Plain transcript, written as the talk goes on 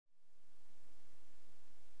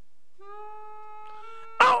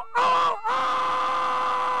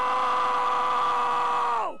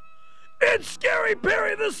It's Scary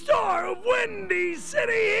Perry, the star of Windy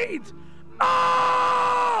City Heat.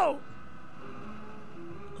 Oh!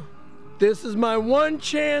 This is my one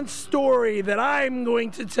chance story that I'm going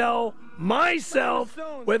to tell myself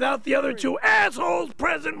without the other two assholes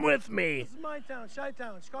present with me. This is my town,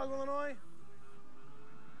 Chi-Town, Chicago, Illinois.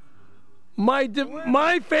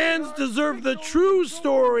 My fans deserve the true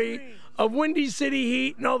story of Windy City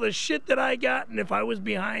Heat and all the shit that I got, and if I was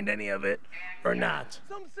behind any of it or not.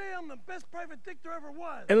 Some say I'm the best private dick there ever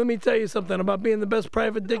was. And let me tell you something about being the best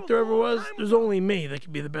private dick there ever was. There's only me that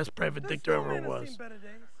could be the best private dick there ever was.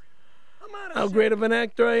 How great of an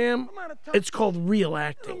actor I am? It's called real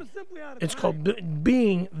acting. It's called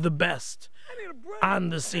being the best on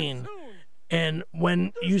the scene. And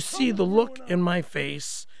when you see the look in my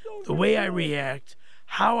face, the way I react,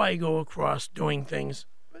 how I go across doing things,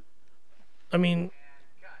 I mean,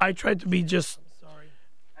 I tried to be just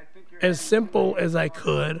as simple as I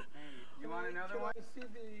could.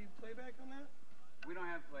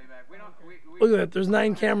 Look at that, there's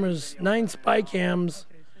 9 cameras, 9 spy cams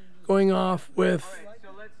going off with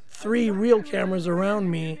 3 real cameras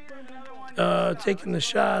around me, taking the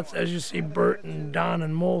shots, as you see Bert and Don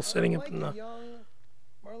and Mole sitting up in the...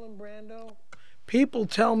 People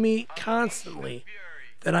tell me constantly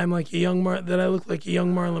that I'm like that I look like a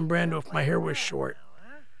young Marlon Brando if my hair was short.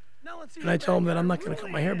 And I tell them that I'm not going to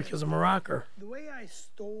cut my hair because I'm a rocker.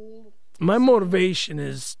 My motivation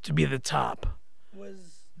is to be the top,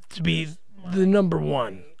 to be the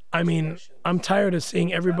 #1. I mean, I'm tired of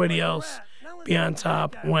seeing everybody else be on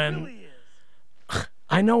top when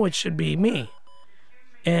I know it should be me.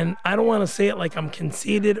 And I don't want to say it like I'm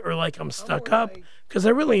conceited or like I'm stuck up, because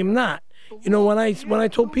I really am not. You know, when I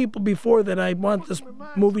told people before that I want this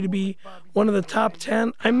movie to be one of the top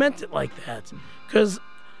 10, I meant it like that. Because,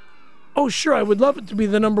 oh sure, I would love it to be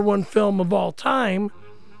the #1 film of all time.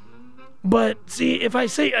 But see, if I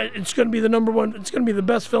say it's going to be the #1, it's going to be the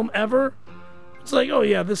best film ever, it's like, oh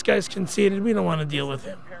yeah, this guy's conceited. We don't want to deal with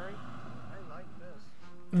him.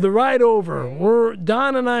 The ride over,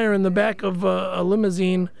 Don and I are in the back of a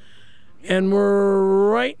limousine, and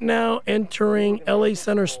we're right now entering LA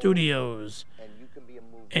Center Studios.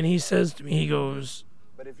 And he says to me, he goes,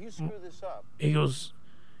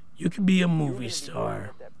 you could be a movie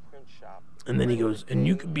star. And then he goes, and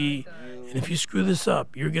if you screw this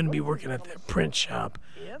up, you're going to be working at that print shop.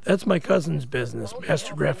 That's my cousin's business,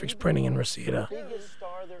 Master Graphics Printing in Reseda.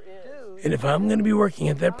 And if I'm going to be working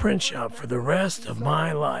at that print shop for the rest of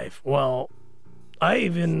my life, well,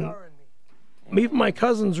 even my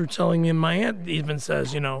cousins are telling me, and my aunt even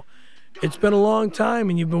says, you know, it's been a long time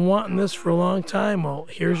and you've been wanting this for a long time. Well,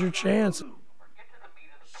 here's your chance.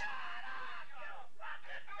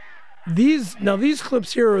 These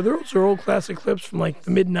clips here, those are old classic clips from like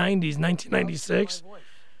the mid-90s, 1996.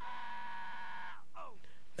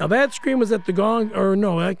 Now that scream was at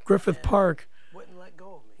at Griffith Park,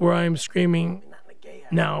 where I'm screaming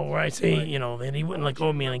now, where I say, you know, that he wouldn't let go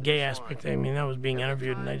of me in a gay aspect. I mean, I was being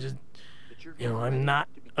interviewed, and I just, you know, I'm not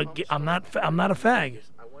a fag.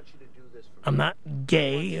 I'm not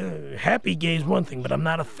gay. Happy gay is one thing, but I'm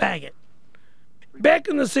not a faggot. Back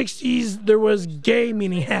in the 60s, there was gay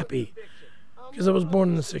meaning happy, because I was born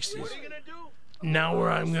in the 60s. Now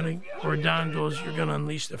where Don goes, you're gonna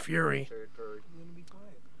unleash the fury.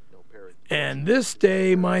 And this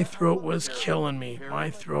day, my throat was killing me. My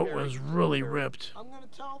throat was really ripped.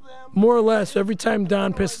 More or less, every time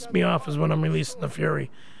Don pisses me off is when I'm releasing the fury.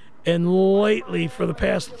 And lately, for the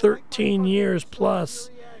past 13 years plus,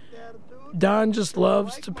 Don just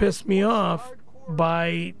loves to piss me off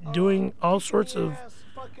by doing all sorts of,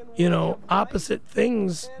 you know, opposite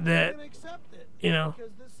things that, you know,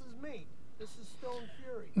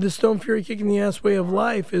 the Stone Fury kicking the ass way of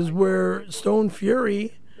life is where Stone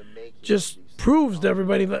Fury just proves to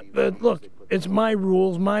everybody that look, it's my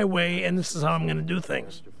rules, my way, and this is how I'm going to do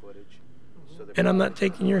things. And I'm not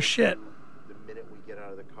taking your shit.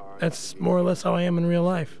 That's more or less how I am in real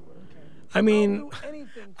life. I mean,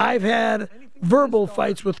 I've had verbal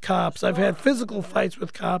fights with cops, I've had physical fights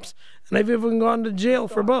with cops, and I've even gone to jail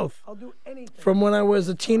for both. From when I was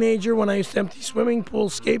a teenager, when I used to empty swimming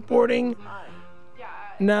pools, skateboarding.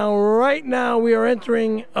 Now, right now, we are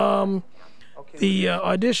entering the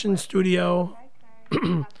audition studio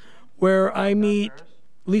where I meet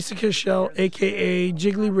Lisa Kishel, a.k.a.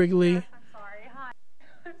 Jiggly Wriggly,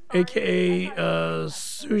 a.k.a.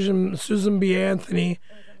 Susan B. Anthony.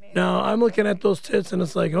 Now, I'm looking at those tits, and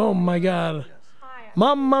it's like, oh, my God.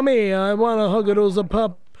 Mamma mia, I want to hug those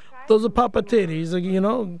papa titties, like, you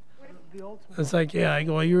know. It's like, yeah, I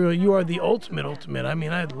go, you are the ultimate. I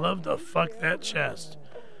mean, I'd love to fuck that chest.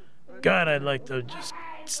 God, I'd like to just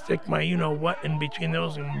stick my you-know-what in between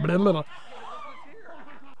those and blah, blah, blah.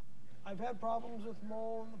 I've had problems with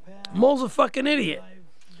Mole in the past. Mole's a fucking idiot.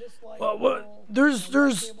 Well,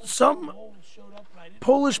 there's some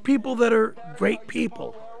Polish people that are great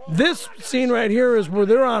people. This scene right here is where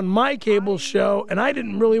they're on my cable show, and I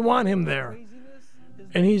didn't really want him there.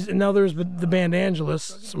 And now there's the band Angelus,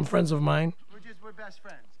 some friends of mine. We're best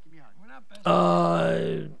friends. Give me a hug. We're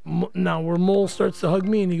not best Now where Mole starts to hug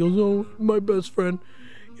me, and he goes, "Oh, my best friend."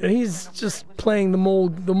 You know, he's just playing the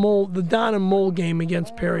Don and Mole game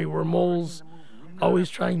against Perry, where Mole's always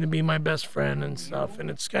trying to be my best friend and stuff, and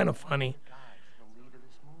it's kind of funny.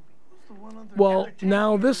 Well,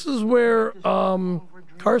 now this is where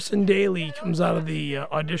Carson Daly comes out of the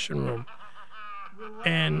audition room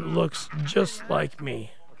and looks just like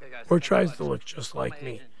me, or tries to look just like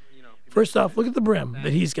me. First off, look at the brim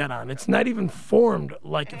that he's got on. It's not even formed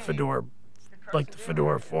like a fedora, like the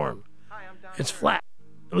fedora form. It's flat.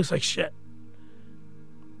 It looks like shit.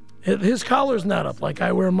 His collar's not up like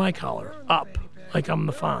I wear my collar, up like I'm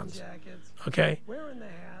the Fonz. Okay?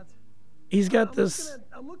 He's got this.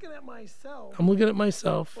 I'm looking at myself. I'm looking at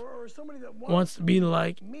myself. Or somebody that Wants to be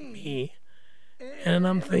like me. And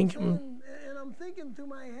I'm thinking, through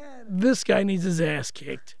my head, this guy needs his ass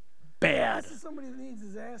kicked. Bad. this is somebody that needs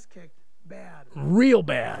his ass kicked bad. Real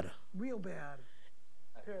bad. Real bad.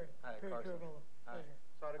 Perry. Perry Caravello.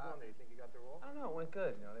 Saw it going there. You think you got the role? I don't know. It went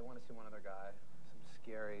good. You know, they want to see one other guy. Some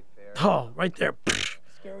scary, fair. Oh, right there.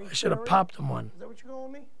 Scary. I should have popped him one. Is that what you're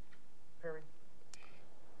calling me? Perry.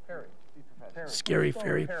 Perry. Be professional. Scary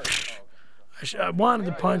fairy. I wanted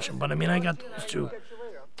to punch him, but I mean, I got those two.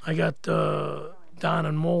 I got Don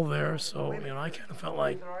and Mole there, so, you know, I kind of felt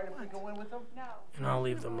like, All right if we go in with them? No. you know, I'll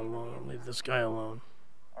leave them alone. I'll leave this guy alone.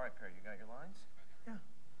 All right, Perry. You got your lines? Yeah.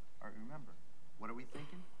 All right. Remember, what are we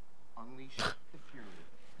thinking? Unleash the fury.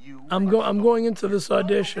 You. I'm going into this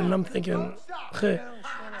audition, and I'm thinking,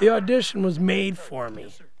 the audition was made for me.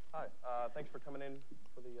 Hi. Thanks for coming in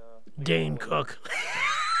for the. Dane Cook.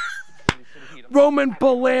 Roman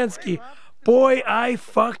Polanski. Boy, I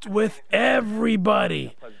fucked with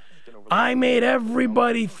everybody. I made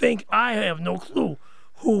everybody think I have no clue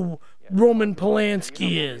who Roman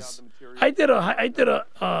Polanski is. I did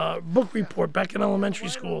a book report back in elementary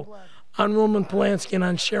school on Roman Polanski and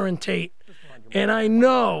on Sharon Tate, and I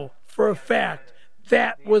know for a fact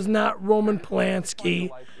that was not Roman Polanski.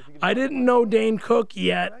 I didn't know Dane Cook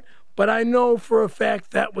yet, but I know for a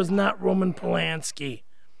fact that was not Roman Polanski.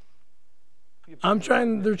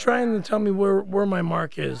 They're trying to tell me where my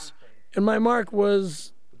mark is. And my mark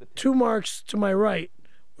was 2 marks to my right,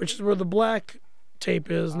 which is where the black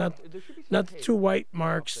tape is, not the 2 white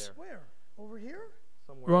marks. Where? Over here?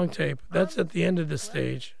 Wrong tape. That's at the end of the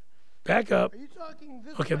stage. Back up. Are you talking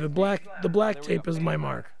this Okay, the black tape is my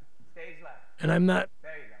mark. And I'm not.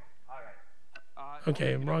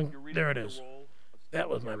 Okay, wrong. There it is. That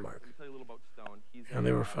was my mark. And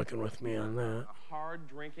they were fucking with me on that. Hard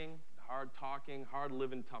drinking, hard talking, hard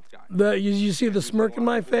living, tough guy. You see the smirk in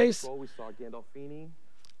my face? We saw Gandolfini,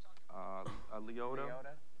 Leota,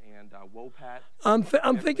 and Wopat.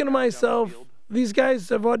 I'm thinking to myself, these guys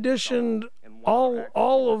have auditioned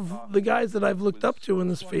all of the guys that I've looked up to in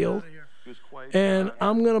this field, and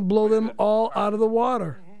I'm gonna blow them all out of the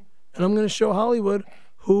water, and I'm gonna show Hollywood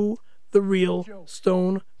who the real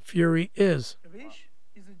Stone Fury is.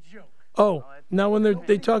 is a joke. Oh, now when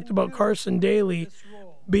they talked about Carson Daly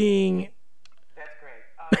being,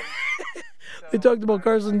 they talked about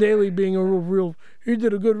Carson Daly being a real. He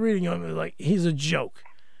did a good reading on it. Like, he's a joke.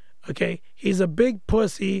 Okay, he's a big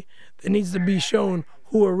pussy that needs to be shown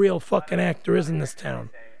who a real fucking actor is in this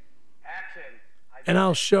town. And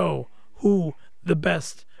I'll show who the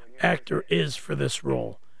best actor is for this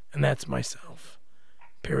role, and that's myself,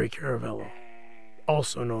 Perry Caravello,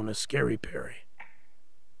 also known as Scary Perry.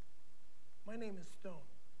 My name is Stone.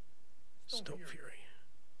 Stone Fury.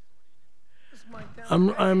 This is my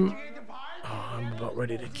town. I'm about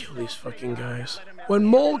ready to kill these fucking guys. When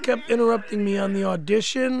Mole kept interrupting me on the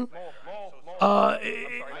audition,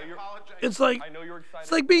 it's like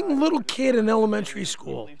being a little kid in elementary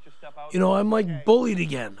school. You know, I'm like bullied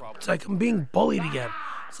again. It's like I'm being bullied again.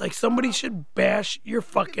 It's like somebody should bash your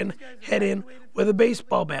fucking head in with a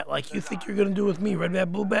baseball bat, like you think you're gonna do with me, red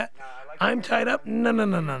bat, blue bat. I'm tied up. No.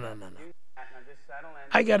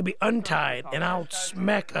 I gotta be untied, and I'll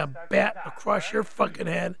smack a bat across your fucking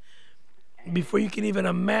head before you can even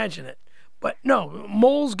imagine it. But no,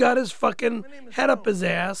 Mole's got his fucking head up his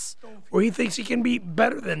ass where he thinks he can be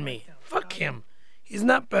better than me. Fuck him. He's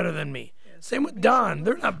not better than me. Same with Don.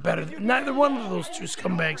 They're not better. Neither one of those two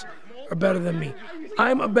scumbags are better than me.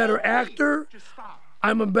 I'm a better actor.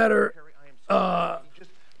 I'm a better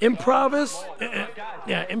improvist,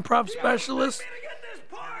 improv specialist,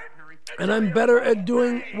 and I'm better at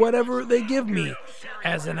doing whatever they give me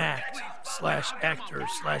as an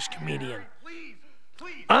actor/comedian.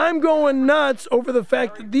 I'm going nuts over the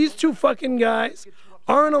fact that these two fucking guys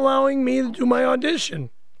aren't allowing me to do my audition.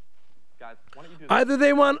 Either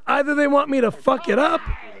they want me to fuck it up,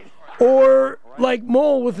 or like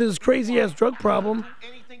Mole with his crazy ass drug problem,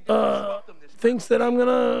 thinks that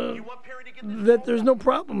that there's no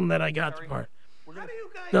problem that I got the part.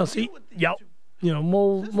 Now see,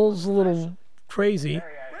 Mole's a little crazy.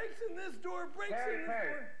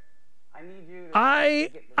 I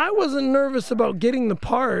wasn't nervous about getting the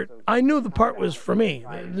part. I knew the part was for me.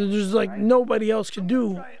 There's like nobody else could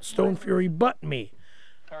do Stone Fury but me.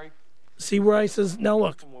 See where I says, now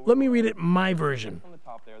look, let me read it my version.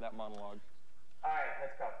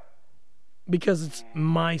 Because it's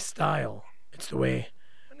my style. It's the way,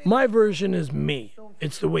 my version is me.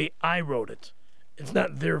 It's the way I wrote it. It's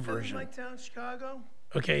not their version.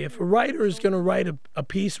 Okay, if a writer is going to write a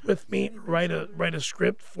piece with me, write a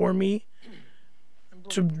script for me,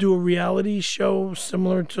 to do a reality show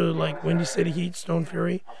similar to like Windy City Heat, Stone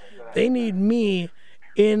Fury, they need me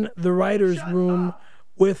in the writer's room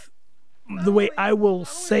with the way I will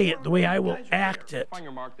say it, the way I will act it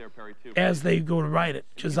as they go to write it.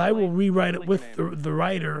 Because I will rewrite it with the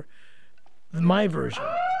writer, my version.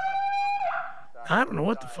 I don't know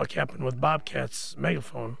what the fuck happened with Bobcat's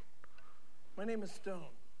megaphone. My name is Stone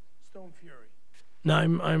Fury. Now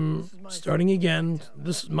I'm starting again.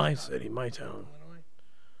 This is my city, my town.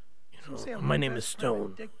 My name is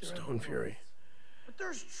Stone Fury. But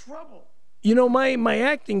there's trouble. You know, my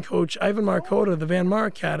acting coach, Ivan Markota, the Van Mar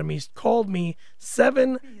Academy, called me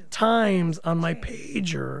 7 times on my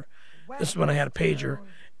pager. This is when I had a pager,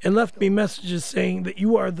 and left me messages saying that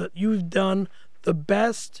you've done the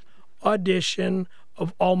best audition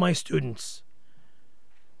of all my students.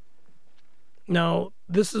 Now,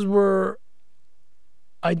 this is where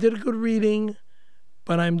I did a good reading,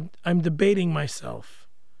 but I'm debating myself.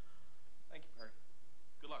 Thank you, Perry.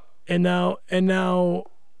 Good luck. And now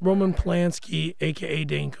Roman Polanski, aka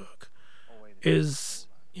Dane Cook, is,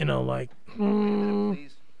 like,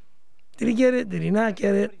 did he get it? Did he not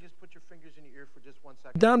get it?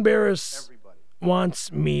 Don Barris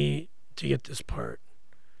wants me to get this part.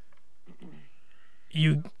 All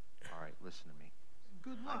right, listen to me.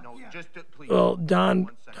 Good luck. No, just please. Well, Don's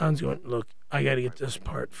going, look, I got to get this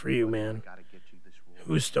part for you, man.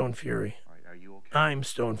 Who's Stone Fury? All right, are you okay? I'm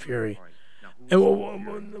Stone Fury. Now,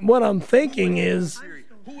 And what I'm thinking is,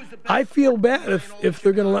 I feel bad if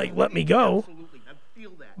they're going to let me go.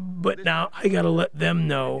 But now I got to let them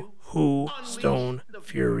know who Stone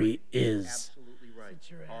Fury is. Absolutely right.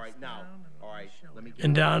 All right, now. All right, let me.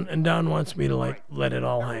 And Don wants me to let it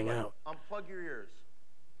all hang out. Unplug your ears.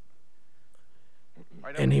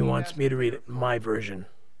 And he wants me to read it my version,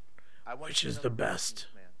 which is the best.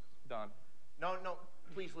 Don. No,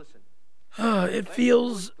 please listen. It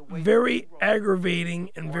feels very aggravating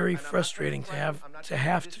and very frustrating to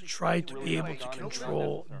have to try to be able to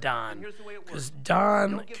control Don, because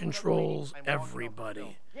Don controls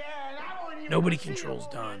everybody. Nobody controls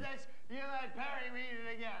Don.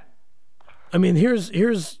 I mean, here's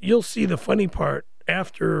you'll see the funny part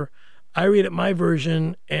after I read it my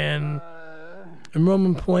version and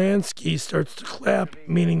Roman Polanski starts to clap,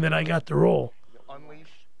 meaning that I got the role.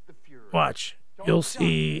 Watch. You'll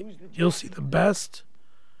see the best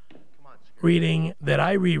reading that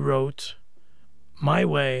I rewrote my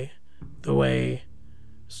way, the way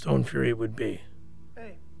Stone Fury would be.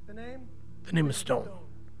 Hey, the name? The name is Stone.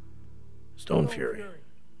 Stone Fury.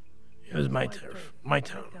 It was my turf, my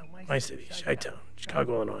town, my city, Chi-Town,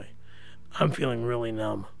 Chicago, Illinois. I'm feeling really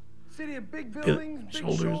numb. City of big buildings, big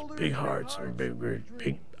Shoulders, big hearts, and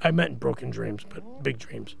big. I meant broken dreams, but big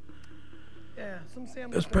dreams. Yeah, some say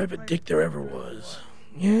I'm Best private dick there ever was.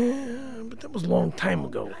 Yeah, but that was a long time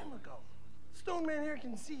ago. Stone Man here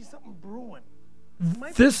can see something brewing.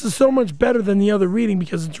 This is so much better than the other reading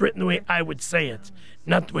because it's written the way I would say it,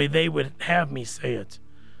 not the way they would have me say it.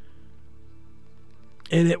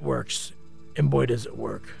 And it works. And boy, does it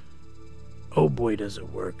work. Oh boy, does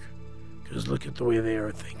it work. Because look at the way they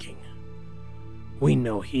are thinking. We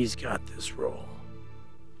know he's got this role.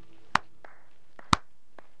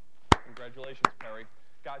 Congratulations, Perry.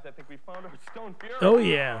 Guys, I think we found our Stone Fury. Oh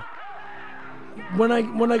yeah. When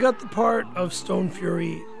I got the part of Stone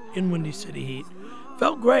Fury in Windy City Heat,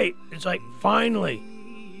 felt great. It's like, finally,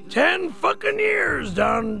 10 fucking years,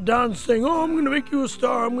 Don's saying, oh, I'm gonna make you a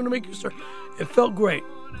star, I'm gonna make you a star. It felt great.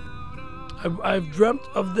 I've dreamt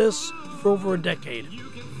of this for over a decade.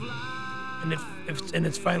 And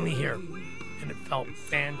it's finally here. and it felt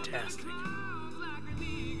fantastic.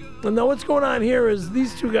 And now what's going on here is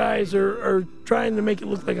these two guys are trying to make it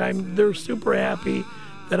look like they're super happy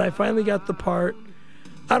that I finally got the part.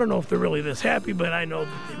 I don't know if they're really this happy, but I know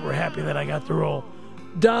that they were happy that I got the role.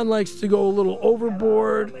 Don likes to go a little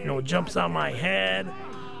overboard, you know, jumps on my head,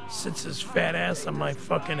 sits his fat ass on my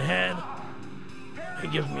fucking head.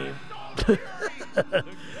 It gives me...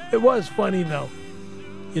 It was funny, though,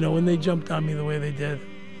 you know, when they jumped on me the way they did.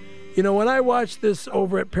 You know, when I watched this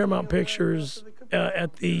over at Paramount Pictures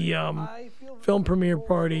at the film premiere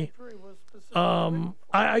party,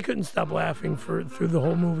 I couldn't stop laughing through the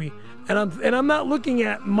whole movie. And I'm not looking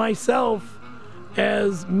at myself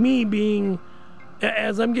as me being...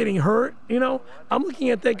 as I'm getting hurt, you know, I'm looking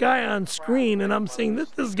at that guy on screen and I'm seeing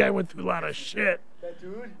that this guy went through a lot of shit.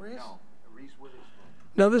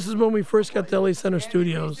 Now, this is when we first got to LA Center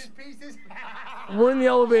Studios. We're in the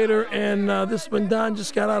elevator, and this is when Don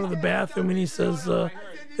just got out of the bathroom, and he says that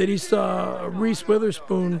he saw Reese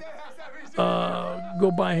Witherspoon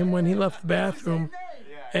go by him when he left the bathroom.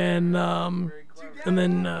 And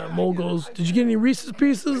then Mole goes, "Did you get any Reese's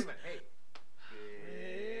Pieces?"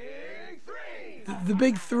 The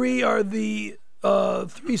big three are the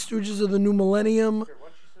Three Stooges of the New Millennium,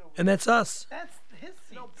 and that's us.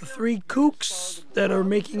 The three kooks that are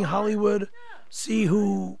making Hollywood see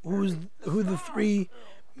who the three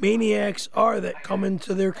maniacs are that come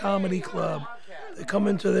into their comedy club, that come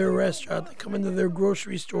into their restaurant, that come into their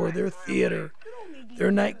grocery store, their theater, their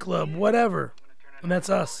nightclub, whatever. And that's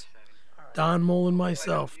us. Don, Mole, and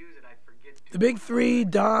myself. The big three,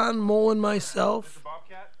 Don, Mole, and myself,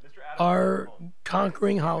 are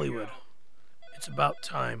conquering Hollywood. It's about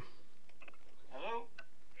time.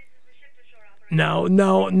 Now,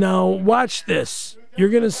 watch this. You're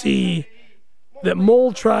going to see that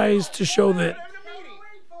Mole tries to show that...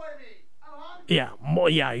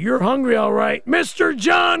 Yeah, you're hungry, all right. Mr.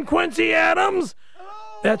 John Quincy Adams!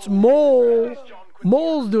 That's Mole.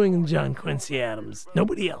 Mole's doing John Quincy Adams.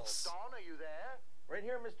 Nobody else.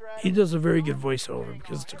 He does a very good voiceover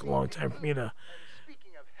because it took a long time for me to...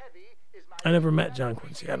 I never met John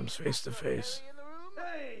Quincy Adams face to face.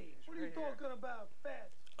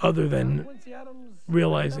 Other than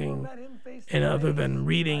realizing and other than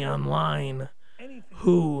reading online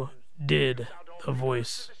who did the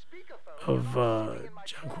voice of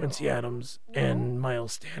John Quincy Adams and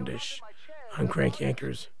Miles Standish on Crank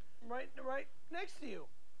Yankers. Right next to you.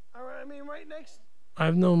 I mean, right next.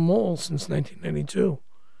 I've known Mole since 1992,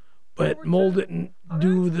 but Mole didn't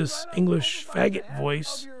do this English faggot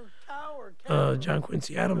voice, John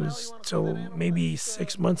Quincy Adams, till maybe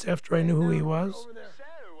 6 months after I knew who he was.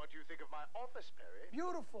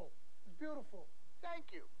 Beautiful. Thank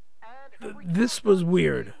you. This was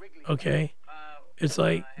weird, okay? It's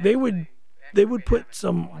like they would put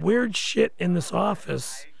some weird shit in this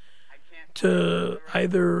office to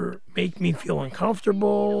either make me feel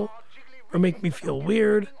uncomfortable or make me feel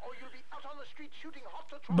weird.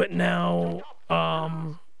 But now,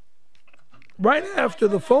 right after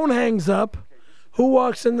the phone hangs up, who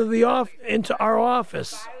walks into our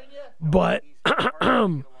office? But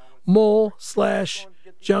Mole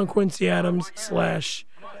 / John Quincy Adams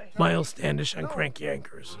 / Miles Standish on Crank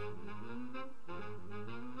Yankers.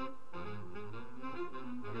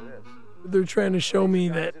 They're trying to show me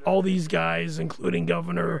that all these guys, including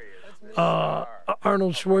Governor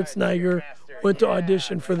Arnold Schwarzenegger, went to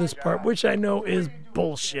audition for this part, which I know is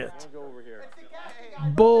bullshit.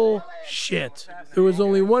 Bullshit. There was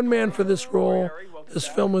only one man for this role. This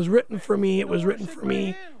film was written for me. It was written for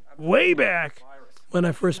me way back when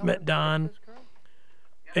I first met Don.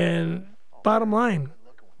 And bottom line,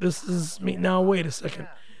 this is me. Now, wait a second.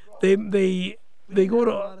 They go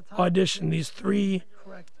to audition, these three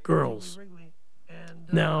girls.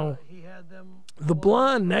 Now, the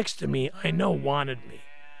blonde next to me, I know wanted me.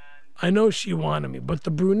 I know she wanted me. But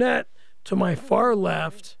the brunette to my far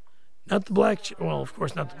left, not the black chick, well, of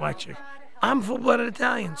course not the black chick. I'm full-blooded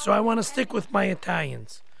Italian, so I want to stick with my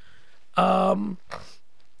Italians. And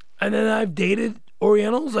then I've dated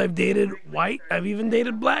Orientals, I've dated white, I've even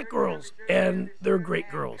dated black girls, and they're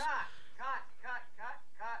great girls.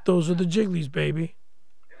 Those are the Jigglies, baby.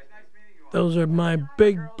 Those are my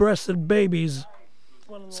big-breasted babies.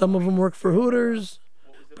 Some of them work for Hooters,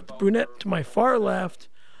 but the brunette to my far left,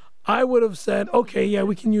 I would have said, okay, yeah,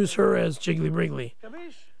 we can use her as Jiggly Wriggly.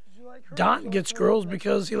 Don gets girls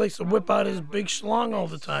because he likes to whip out his big schlong all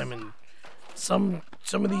the time, and some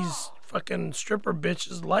of these fucking stripper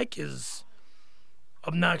bitches like his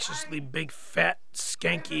obnoxiously big, fat,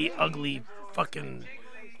 skanky, ugly, fucking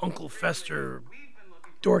Uncle Fester,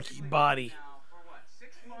 dorky body.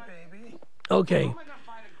 Okay,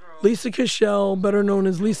 Lisa Cashel, better known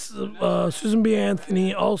as Susan B.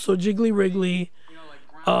 Anthony, also Jiggly Wrigley,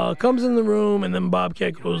 comes in the room, and then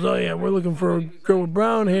Bobcat goes, "Oh yeah, we're looking for a girl with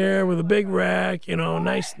brown hair, with a big rack,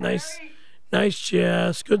 nice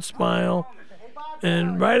chest, good smile."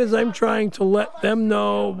 And right as I'm trying to let them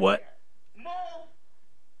know what,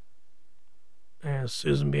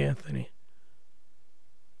 Susan B. Anthony.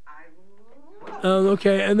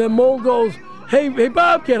 Okay, and then Mole goes, hey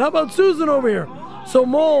Bobcat, how about Susan over here? So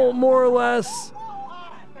Mole more or less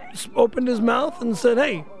opened his mouth and said,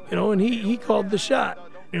 hey, and he called the shot.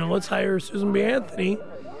 Let's hire Susan B. Anthony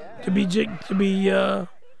to be Jiggly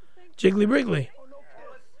Wrigley.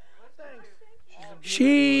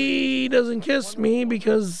 She doesn't kiss me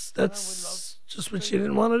because that's just what she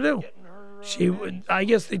didn't want to do. I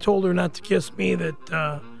guess they told her not to kiss me,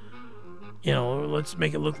 that, let's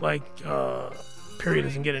make it look like Perry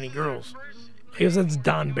doesn't get any girls. I guess that's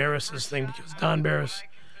Don Barris's thing, because Don Barris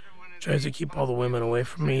tries to keep all the women away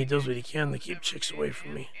from me. He does what he can to keep chicks away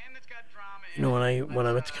from me. When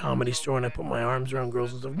I'm at the Comedy Store and I put my arms around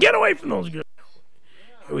girls and stuff, get away from those girls.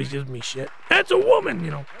 He always gives me shit. That's a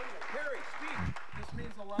woman,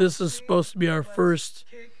 This is supposed to be our first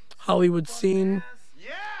Hollywood scene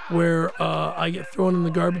where I get thrown in the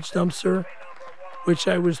garbage dumpster, which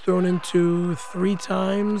I was thrown into 3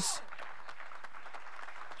 times.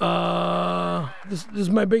 This is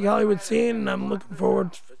my big Hollywood scene, and I'm looking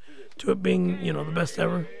forward to it being, the best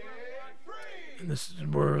ever. And this is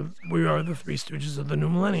where we are, the Three Stooges of the new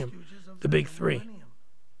millennium, the big 3.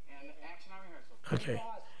 Okay.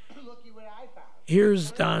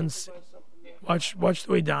 Here's Don's. Watch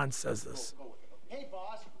the way Don says this. Hey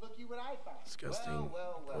boss, looky what I found. Disgusting,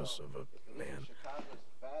 gross of a man.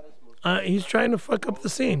 He's trying to fuck up the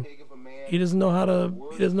scene. He doesn't know how to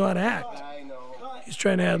act. He's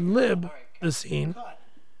trying to ad-lib the scene.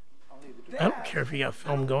 I don't care if you got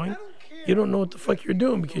film going. You don't know what the fuck you're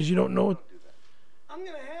doing because you don't know what. I'm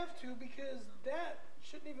gonna have to, because that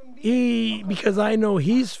shouldn't even be. Because I know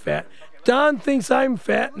he's fat. Don thinks I'm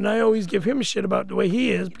fat, and I always give him shit about the way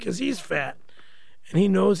he is because he's fat. And he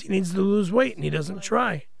knows he needs to lose weight, and he doesn't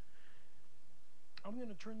try. I'm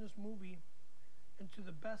gonna turn this movie into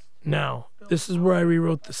the best. Now, this is where I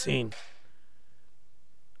rewrote the scene.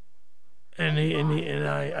 And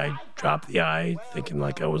I dropped the eye, thinking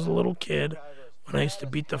like I was a little kid when I used to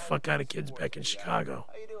beat the fuck out of kids back in Chicago.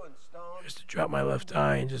 I used to drop my left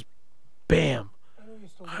eye and just, bam,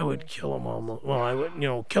 I would kill them almost. Well, I would,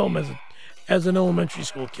 kill them as an elementary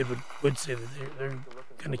school kid would say that they're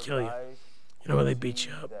gonna kill you. Where they beat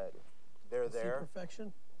you up. They're there.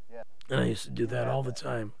 Perfection. And I used to do that all the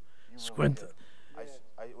time. Squint.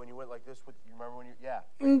 When you went like this, you remember when you? Yeah.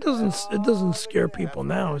 It doesn't scare people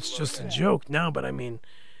now. It's just a joke now. But I mean,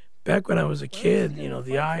 back when I was a kid,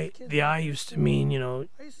 the eye used to mean,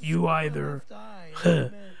 you either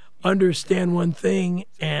understand one thing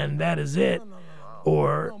and that is it,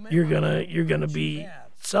 or you're gonna be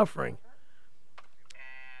suffering.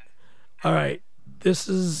 All right, this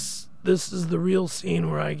is the real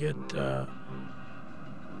scene where I get.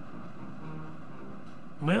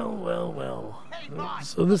 Well.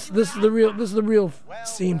 So this is the real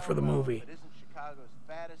scene for the movie. It isn't Chicago's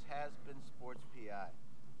fattest has-been sports PI.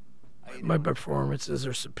 My performances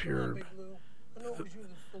are superb.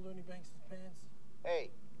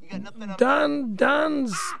 Hey, you got nothing.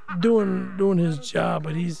 Don's doing his job,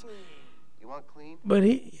 but You want clean?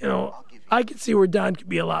 I could see where Don could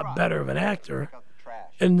be a lot better of an actor,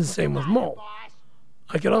 and the same with Mole.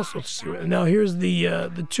 I could also see it. Now here's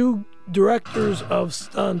the 2 directors of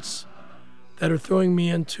stunts that are throwing me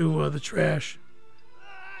into the trash.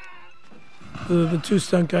 The 2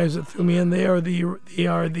 stunt guys that threw me in, they are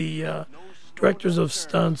the directors of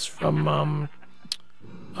stunts from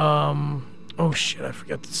oh shit, I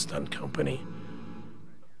forgot the stunt company.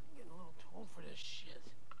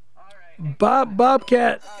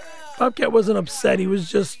 Bobcat wasn't upset.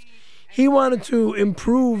 He wanted to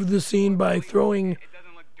improve the scene by throwing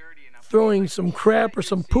some crap or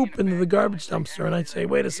some poop into the garbage dumpster, and I'd say,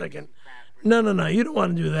 wait a second, no, you don't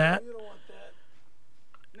want to do that.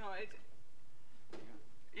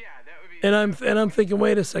 And I'm thinking,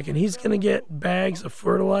 wait a second, he's gonna get bags of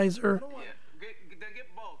fertilizer.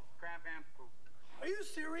 Are you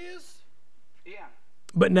serious? Yeah.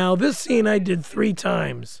 But now this scene I did 3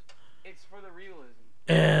 times. It's for the realism.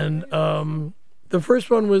 And the first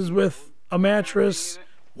one was with a mattress,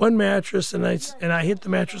 one mattress, and I hit the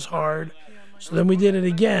mattress hard. So then we did it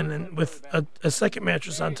again, and with a second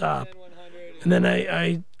mattress on top. And then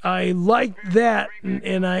I liked that,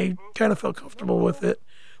 and I kind of felt comfortable with it.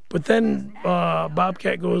 But then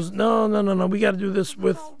Bobcat goes, no, we got to do this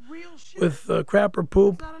with with crap or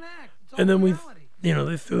poop, and then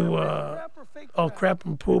they threw all crap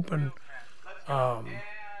and poop, and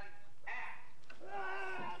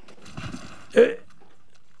it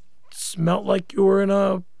smelled like you were in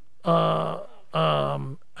a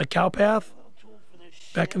cow path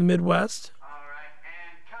back in the Midwest.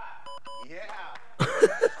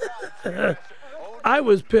 I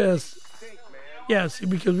was pissed. Yeah, see,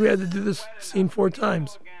 because we had to do this scene 4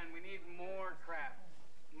 times.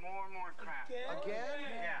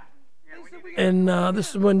 And this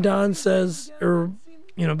is when Don says, or,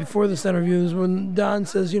 before this interview, is when Don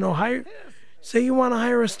says, say you want to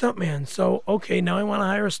hire a stuntman. So, okay, now I want to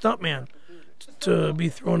hire a stuntman to be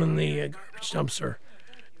thrown in the garbage dumpster.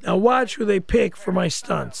 Now watch who they pick for my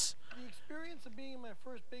stunts. The experience of being in my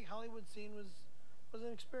first big Hollywood scene was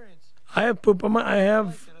an experience. I have poop on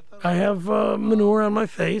I have manure on my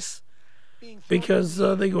face because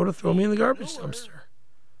they go to throw me in the garbage dumpster.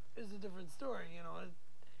 Is a different story,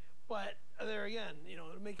 But there again,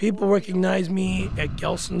 people recognize me at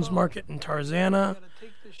Gelson's Market in Tarzana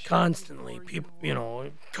constantly.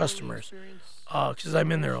 People, customers, because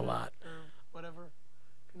I'm in there a lot. Whatever,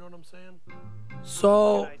 you know what I'm saying?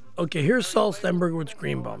 So, okay, here's Saul Steinberger with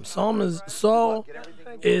Greenbaum. Saul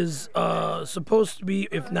is supposed to be,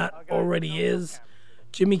 if not already is,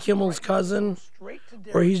 Jimmy Kimmel's cousin,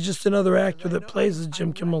 or he's just another actor that plays as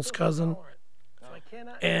Jim Kimmel's cousin.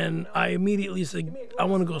 And I immediately said, I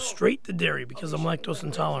want to go straight to dairy because I'm lactose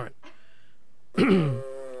intolerant.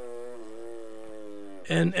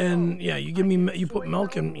 and yeah, you put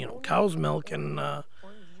milk in, cow's milk, and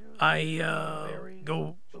I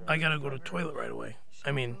gotta go to the toilet right away.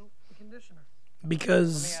 I mean,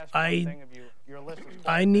 because I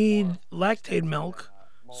need lactate milk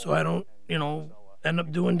so I don't, end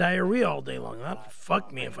up doing diarrhea all day long. That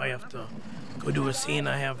fuck me if I have to go do a scene.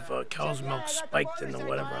 I have cow's milk spiked into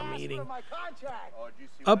whatever I'm eating.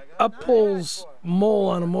 Up pulls Mole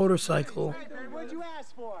on a motorcycle.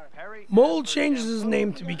 Mole changes his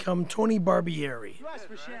name to become Tony Barbieri.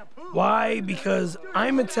 Why? Because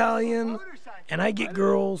I'm Italian and I get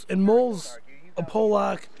girls, and Mole's a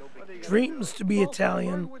Polak, dreams to be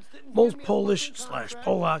Italian. Mole's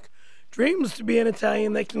Polish/Polak. Dreams to be an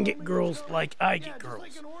Italian that can get girls like I get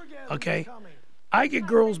girls. Okay? I get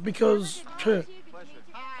girls because,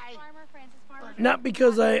 not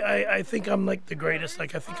because I think I'm like the greatest,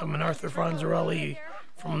 like I think I'm an Arthur Fonzarelli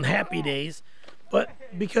from Happy Days, but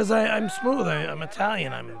because I'm smooth, I'm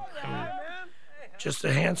Italian, I'm just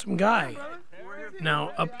a handsome guy. Now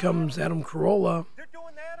up comes Adam Carolla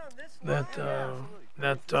that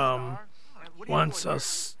wants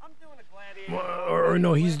us. Or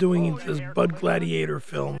no, he's doing this Bud Gladiator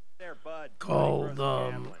film called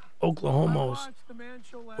Oklahomos,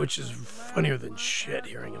 which is funnier than shit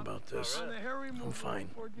hearing about this. I'm fine.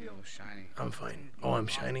 I'm fine. Oh, I'm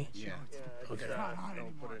shiny? Yeah. Okay.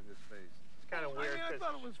 It's kind of weird. I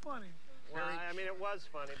thought it was funny. Well, I mean, it was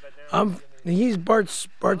funny, but now... Bart's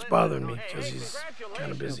bothering me because he's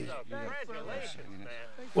kind of busy.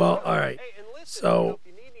 Well, all right. So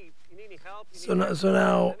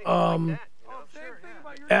now,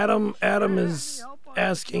 Adam is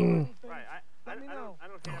asking.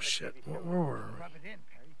 Oh shit! Where were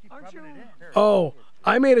we? Oh,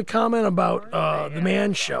 I made a comment about the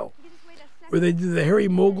Man Show, where they do the Harry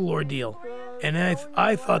Mogul ordeal, and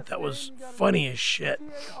I thought that was funny as shit.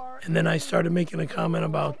 And then I started making a comment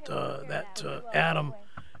about that to Adam.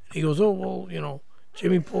 And he goes, "Oh well,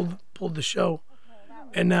 Jimmy pulled the show,"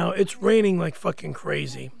 and now it's raining like fucking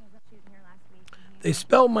crazy. They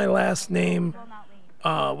spelled my last name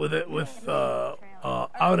with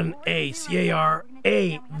out an A,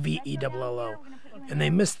 Caravello, and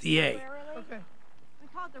they missed the A.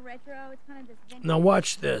 Now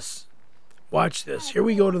watch this. Watch this. Here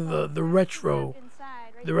we go to the retro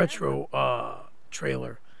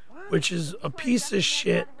trailer, which is a piece of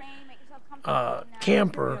shit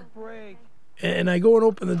camper. And I go and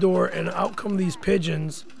open the door, and out come these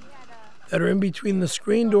pigeons that are in between the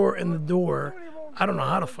screen door and the door. I don't know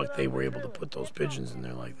how the fuck they were able to put those pigeons in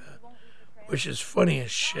there like that, which is funny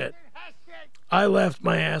as shit. I laughed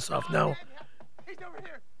my ass off.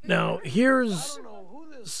 Now here's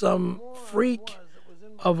some freak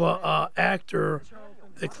of a actor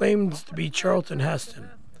that claims to be Charlton Heston.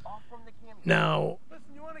 Now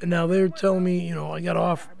they're telling me, I got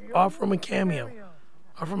off from a cameo.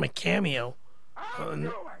 Off from a cameo.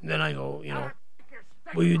 And then I go,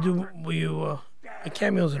 a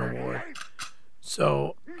cameo's an award.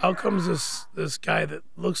 So out comes this guy that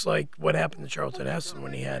looks like what happened to Charlton Heston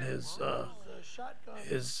when he had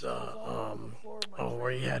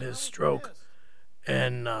where he had his stroke,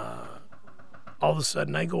 and all of a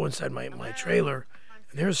sudden I go inside my trailer,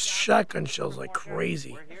 and there's shotgun shells like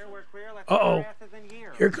crazy. Uh-oh.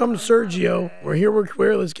 Here comes Sergio. We're here, we're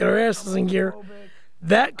queer, let's get our asses in gear.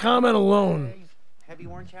 That comment alone,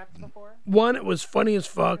 one, it was funny as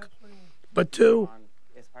fuck, but two,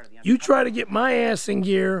 you try to get my ass in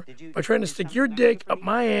gear by trying to stick your dick up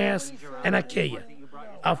my ass, and I kill you.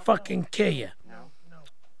 I'll fucking kill you.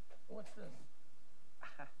 What's this?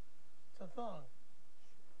 It's a thong.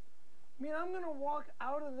 I mean, I'm gonna walk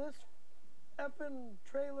out of this effing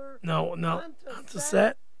trailer. No, not the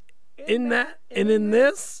set. In that, and in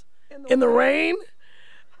this, in the rain,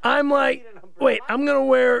 I'm like, wait, I'm gonna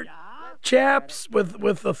wear chaps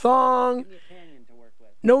with a thong,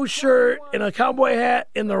 no shirt, and a cowboy hat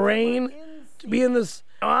in the rain to be in this.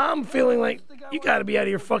 I'm feeling like you gotta be out of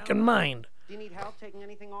your fucking mind. Do you need help taking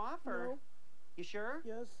anything off, or you sure?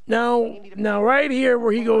 Yes. Now right here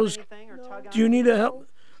where he goes, do you need a help?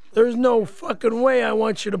 There's no fucking way I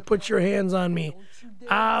want you to put your hands on me.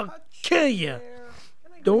 I'll kill you.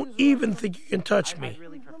 Don't even think you can touch me.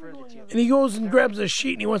 And he goes and grabs a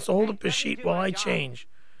sheet and he wants to hold up his sheet while I change.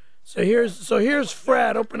 So here's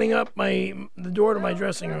Fred opening up the door to my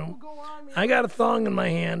dressing room. I got a thong in my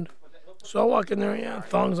hand. So I walk in there, yeah,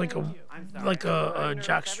 thong's like a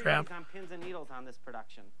jock strap.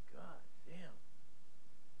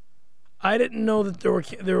 I didn't know that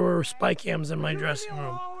there were spy cams in my dressing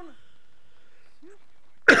room.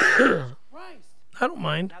 I don't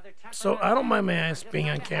mind. So I don't mind my ass being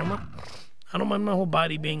on camera. I don't mind my whole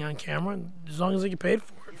body being on camera as long as I get paid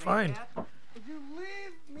for it. Fine.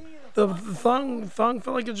 The thong felt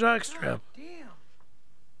like a jock strap.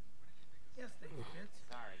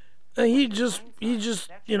 And he just he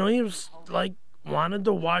was like wanted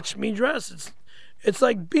to watch me dress. It's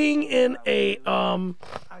like being in a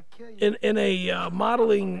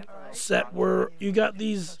modeling set where you got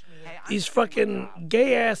these fucking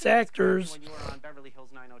gay ass actors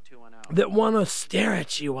that want to stare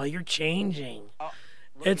at you while you're changing.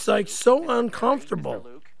 It's like so uncomfortable.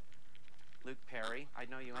 Luke Perry, I'd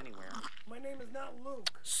know you anywhere. My name is not Luke.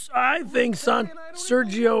 I think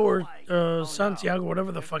Sergio or Santiago,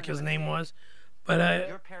 whatever the fuck his name was,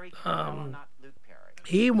 but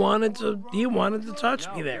he wanted to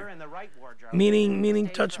touch me there, meaning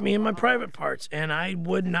touch me in my private parts, and I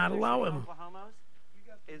would not allow him.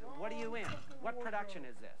 What are you in? What production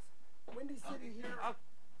is this? Windy City here.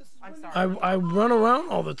 I'm sorry. I run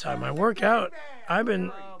around all the time. I work out.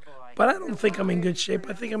 But I don't think I'm in good shape.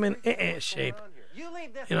 I think I'm in shape.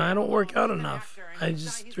 I don't work out enough.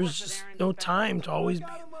 There's just no time to always be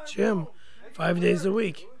in the gym 5 days a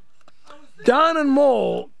week. Don and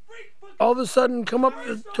Mole all of a sudden come up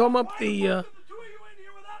the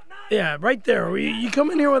yeah, right there. You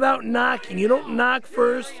come in here without knocking. You don't knock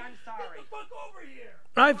first.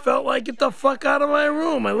 I felt like get the fuck out of my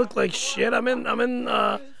room. I look like shit. I'm in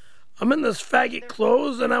this faggot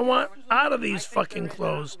clothes, and I want out of these fucking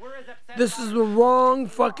clothes. This is the wrong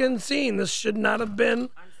fucking scene. This should not have been.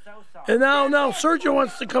 And now Sergio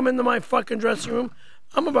wants to come into my fucking dressing room.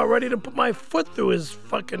 I'm about ready to put my foot through his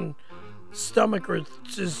fucking stomach or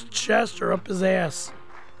his chest or up his ass.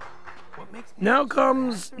 Now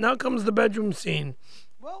comes the bedroom scene.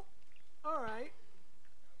 Well, all right.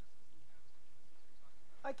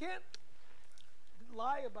 I can't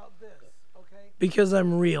lie about this, okay? Because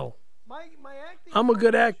I'm real. My acting. I'm a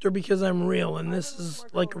good actor because I'm real, and this is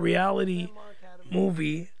like a reality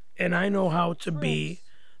movie, and I know how to be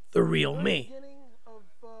the real me.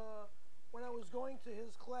 When I was going to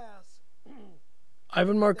his class,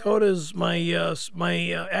 Ivan Marcotta is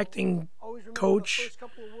my acting coach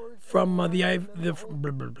from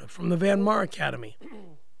the Van Mar Academy.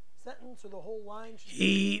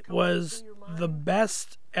 He was the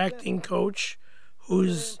best acting coach who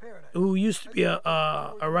used to be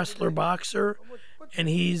a wrestler boxer, and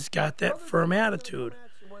he's got that firm attitude.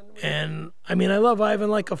 And I mean, I love Ivan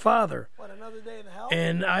like a father.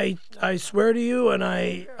 And I swear to you, and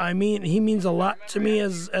I mean, he means a lot to me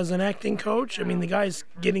as an acting coach. I mean, the guy's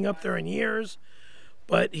getting up there in years,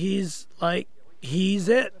 but he's it.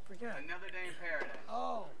 Another day in paradise.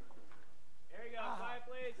 oh, There you go. Quiet,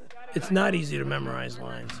 please. It's not easy to memorize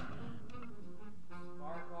lines.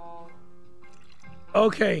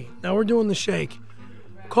 Okay, now we're doing the shake.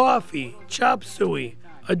 Coffee, chop suey,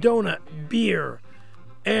 a donut, beer,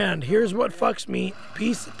 and here's what fucks me: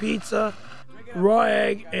 piece of pizza, raw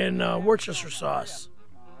egg, and Worcester sauce.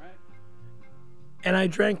 And I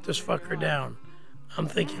drank this fucker down. I'm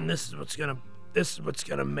thinking this is what's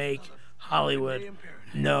gonna make Hollywood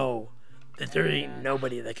know that there ain't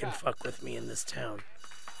nobody that can fuck with me in this town.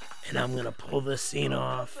 And I'm gonna pull this scene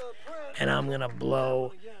off, and I'm gonna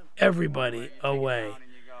blow everybody away.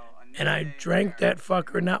 And I drank that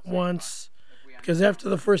fucker not once, because after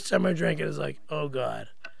the first time I drank it, it's like, oh God,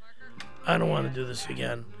 I don't want to do this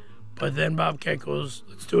again. But then Bobcat goes,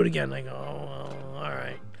 let's do it again. I go, oh, well, all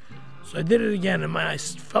right. So I did it again, and I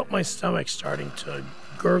felt my stomach starting to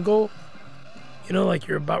gurgle, you know, like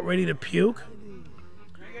you're about ready to puke.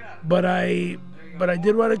 But I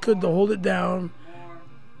did what I could to hold it down,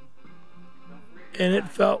 and it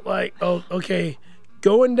felt like, oh, okay,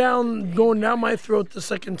 going down my throat the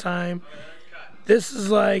second time. This is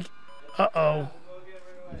like, uh-oh,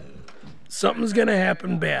 something's gonna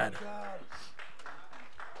happen bad.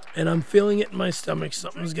 And I'm feeling it in my stomach.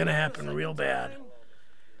 Something's gonna happen real bad.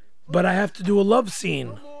 But I have to do a love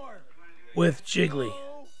scene with Jiggly.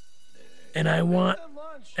 And I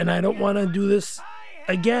don't want to do this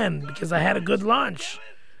again because I had a good lunch.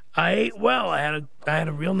 I ate well. I had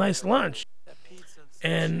a real nice lunch.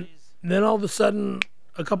 And then all of a sudden,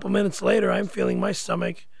 a couple minutes later, I'm feeling my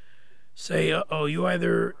stomach say, uh-oh, you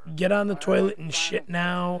either get on the toilet and shit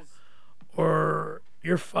now, or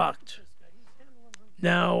you're fucked.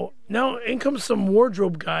 Now in comes some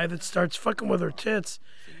wardrobe guy that starts fucking with her tits,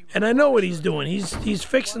 and I know what he's doing. He's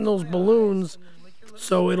fixing those balloons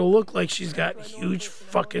so it'll look like she's got huge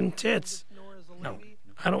fucking tits. No,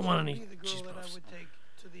 I don't want any cheese puffs.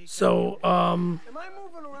 So, Am I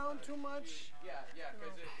moving around too much?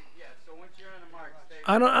 So once you're on the mark, stay.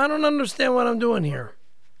 I don't understand what I'm doing here.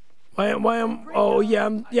 Why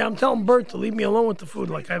I'm telling Bert to leave me alone with the food,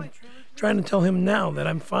 like I'm trying to tell him now that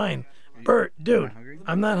I'm fine. Bert, dude,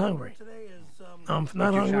 I'm not hungry. I'm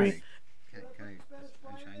not hungry. Can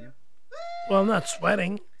I shine you? Well, I'm not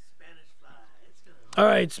sweating. All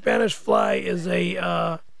right, Spanish fly is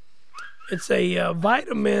it's a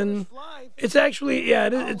vitamin. It's actually,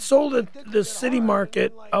 it's sold at the city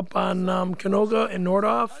market up on Canoga and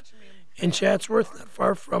Nordhoff in Chatsworth, not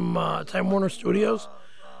far from Time Warner Studios.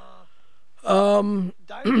 And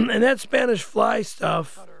that Spanish fly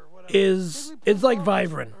stuff it's like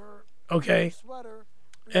Vivarin, okay?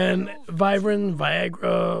 And Vivarin,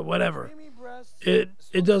 Viagra, whatever. It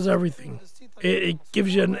does everything. It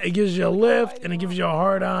gives you a lift, and it gives you a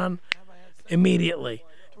hard on immediately,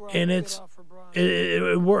 and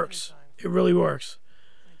it works. It really works.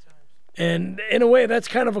 And in a way, that's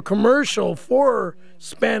kind of a commercial for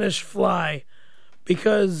Spanish fly,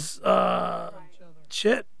 because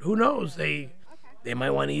shit, who knows? They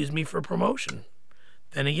might want to use me for promotion.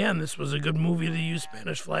 Then again, this was a good movie to use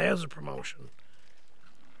Spanish fly as a promotion.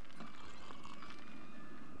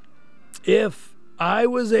 If I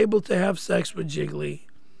was able to have sex with Jiggly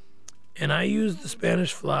and I used the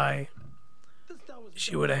Spanish fly,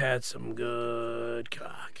 she would have had some good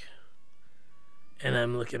cock. And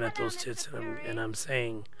I'm looking at those tits and I'm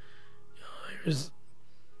saying, oh, here's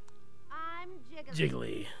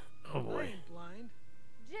Jiggly. Oh boy.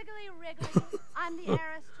 Jiggly Wriggly, I'm the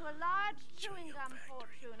heiress to a large chewing gum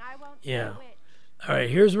fortune. I won't say which. All right,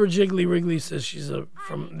 here's where Jiggly Wriggly says she's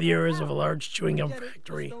from the heirs of a large chewing gum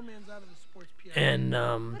factory. And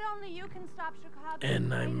I'm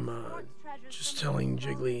just telling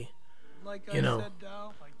Jiggly, you know,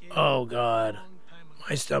 oh God,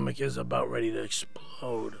 my stomach is about ready to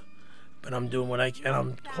explode. But I'm doing what I can.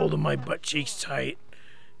 I'm holding my butt cheeks tight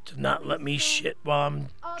to not let me shit while I'm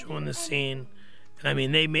doing the scene. And I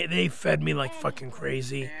mean, they fed me like fucking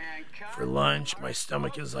crazy for lunch. My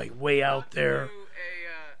stomach is like way out there.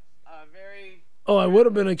 Oh, I would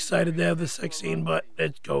have been excited to have the sex scene, but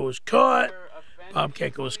it goes cut.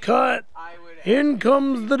 Bobcat goes cut. In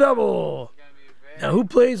comes the double. Now, who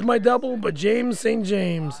plays my double but James St.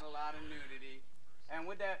 James? And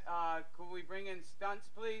with that, could we bring in stunts,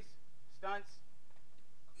 please? Stunts.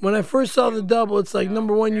 When I first saw the double, it's like,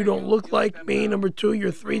 number one, you don't look like me. Number two,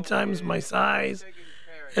 you're 3 times my size.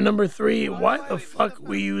 And number 3, why the fuck are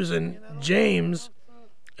we using James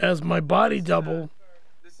as my body double?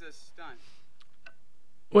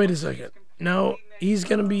 Wait a second. Now, he's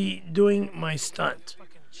going to be doing my stunt.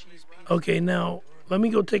 Okay, now, let me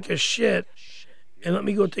go take a shit. And let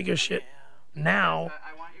me go take a shit now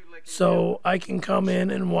so I can come in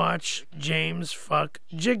and watch James fuck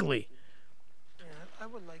Jiggly.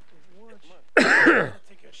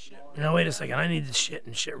 Now, wait a second. I need to shit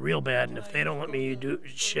and shit real bad. And if they don't let me do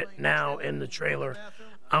shit now in the trailer,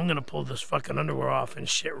 I'm going to pull this fucking underwear off and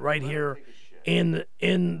shit right here in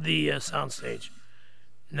the soundstage.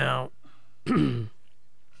 Now, I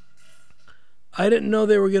didn't know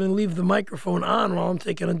they were going to leave the microphone on while I'm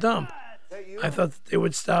taking a dump. I thought that they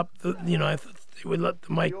would stop I thought that they would let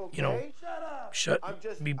the mic,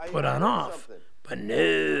 be put on off. But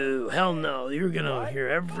no, hell no. You're gonna hear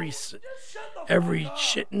every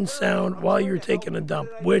shitting sound while you're taking a dump,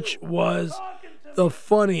 which was the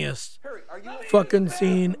funniest fucking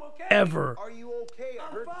scene ever.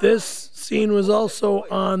 This scene was also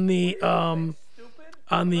on the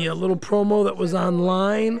little promo that was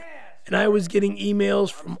online, and I was getting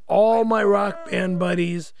emails from all my rock band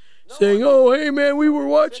buddies saying, "Oh, hey man, we were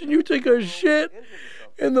watching you take a shit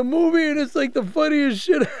in the movie, and it's like the funniest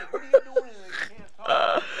shit ever."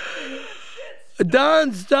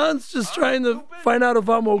 Don's just trying to find out if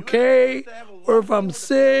I'm okay, or if I'm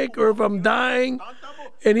sick, or if I'm dying,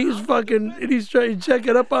 and he's trying to check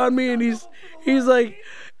it up on me, and he's like,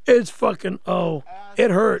 it's fucking, oh,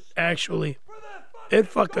 it hurt actually, it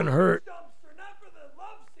fucking hurt.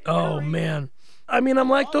 Oh man, I mean, I'm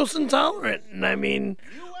lactose intolerant, and I mean,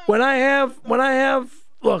 when I have,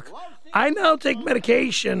 look, I now take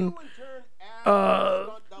medication,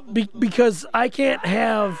 because I can't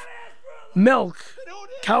have milk,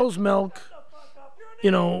 cow's milk,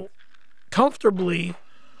 comfortably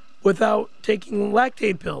without taking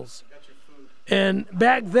lactate pills. And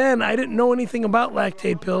back then, I didn't know anything about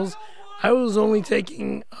lactate pills. I was only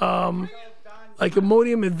taking, like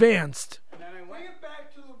Imodium Advanced. Just bring it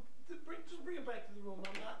back to the room.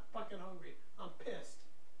 I'm not fucking hungry. I'm pissed.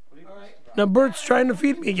 All right? Now Bert's trying to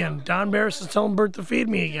feed me again. Don Barris is telling Bert to feed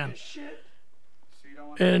me again.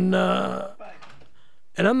 And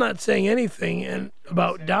I'm not saying anything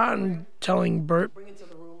about Don telling Bert.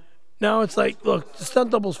 Now it's like, look, the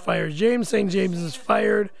stunt double's fired. James St. James is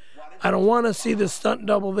fired. I don't want to see the stunt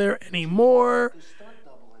double there anymore.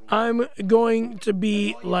 I'm going to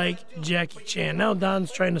be like Jackie Chan. Now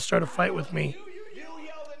Don's trying to start a fight with me. You yelled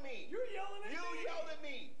at me. You yelled at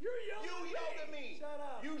me. You yelled at me. Shut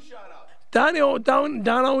up. You shut up.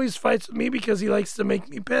 Don always fights with me because he likes to make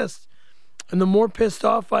me pissed. And the more pissed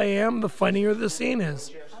off I am, the funnier the scene is.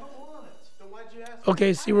 I don't want it. So why'd you ask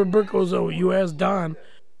Okay, see where Bert goes, oh, you asked Don.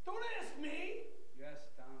 Don't ask me. Yes,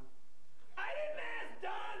 Don. I didn't ask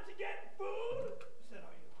Don to get food. I said,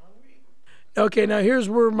 are you hungry? Okay, now here's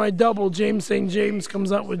where my double, James St. James,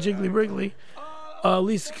 comes out with Jiggly Wriggly.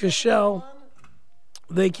 Lisa Cashel.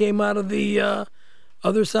 They came out of the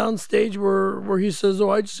other sound stage where he says, oh,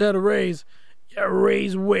 I just had a raise. Yeah,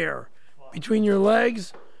 raise where? Between your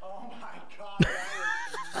legs?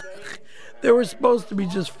 They were supposed to be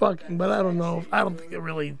just fucking, but I don't know. I don't think they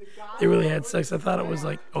really had sex. I thought it was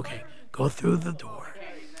like, okay, go through the door,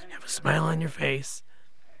 have a smile on your face.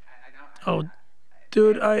 Oh,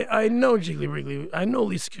 dude, I know Jiggly Wriggly. I know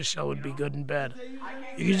Lisa Cashel would be good in bed.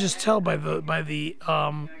 You can just tell by the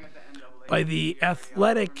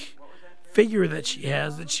athletic figure that she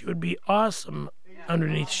has that she would be awesome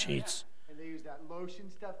underneath sheets. And they used that lotion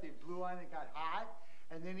stuff they blew on it got hot,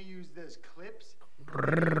 and then he used those clips.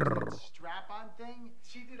 Strap-on thing.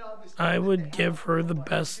 She did all this. I would give her the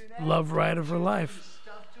best love ride of her life.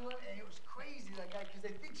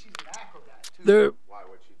 There,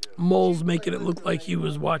 Mole's making it look like he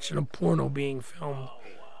was watching a porno being filmed.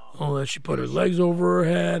 Oh, that she put her legs over her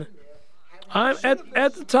head. At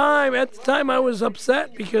the time I was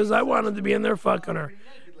upset because I wanted to be in there fucking her,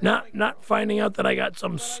 not finding out that I got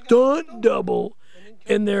some stunt double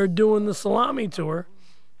in there doing the salami to her.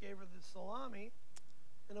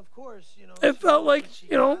 It felt like,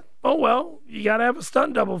 oh well, you gotta have a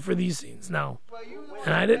stunt double for these scenes now,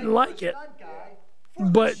 and I didn't like it.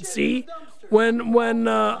 But see, when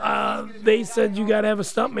they said you gotta have a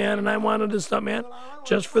stunt man, and I wanted a stunt man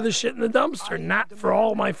just for the shit in the dumpster, not for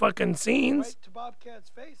all my fucking scenes.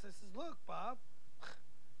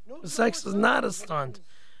 Sex is not a stunt.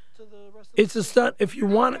 It's a stunt if you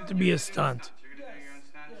want it to be a stunt.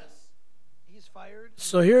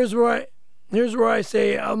 So here's where I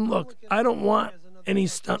say, look, I don't want any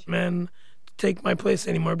stuntmen to take my place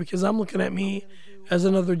anymore because I'm looking at me as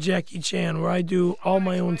another Jackie Chan where I do all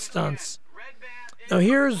my own stunts. Now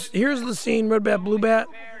here's the scene, Red Bat, Blue Bat,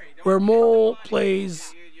 where Mole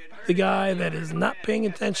plays the guy that is not paying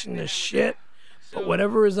attention to shit, but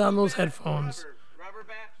whatever is on those headphones.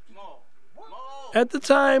 At the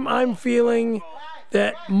time, I'm feeling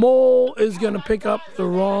that Mole is going to pick up the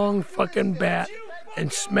wrong fucking bat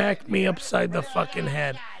and smack me upside the fucking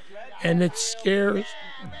head. And it scares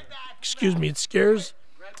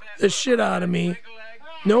the shit out of me,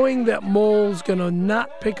 knowing that Mole's gonna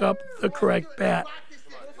not pick up the correct bat.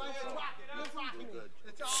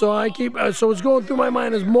 So so what's going through my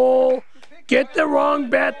mind is, Mole, get the wrong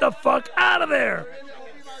bat the fuck out of there.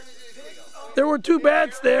 There were two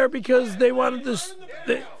bats there because they wanted this,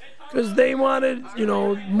 because they wanted,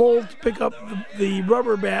 Mole to pick up the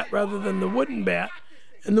rubber bat rather than the wooden bat.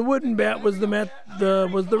 And the wooden bat was the red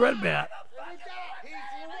bat.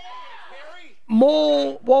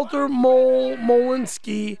 Walter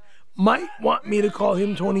Molinsky might want me to call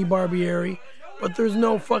him Tony Barbieri, but there's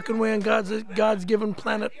no fucking way on God's given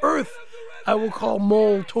planet Earth I will call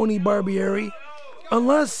Mole Tony Barbieri,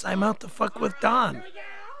 unless I'm out to fuck with Don.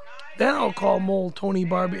 Then I'll call Mole Tony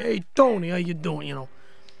Barbieri. Hey, Tony, how you doing? You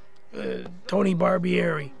know, Tony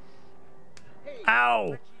Barbieri.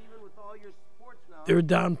 Ow! There,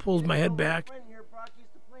 Don pulls my head back.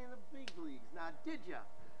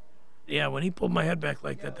 Yeah, when he pulled my head back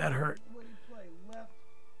like that, that hurt.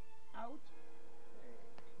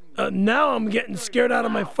 Now I'm getting scared out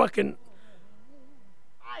of my fucking.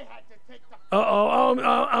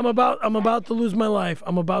 I'm about to lose my life.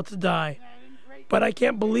 I'm about to die. But I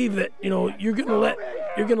can't believe that, you know, you're gonna let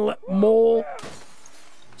Mole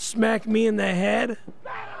smack me in the head.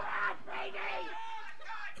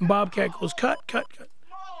 And Bobcat goes, cut.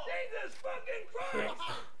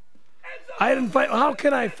 I didn't fight. How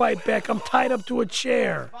can I fight back? I'm tied up to a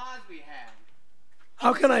chair.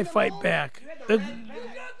 How can I fight back?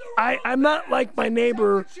 I'm not like my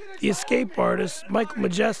neighbor, the escape artist, Michael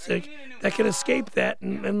Majestic, that can escape that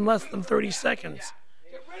in less than 30 seconds.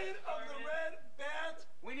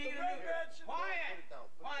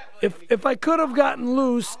 If I could have gotten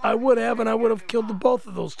loose, I would have, and I would have killed both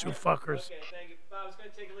of those two fuckers.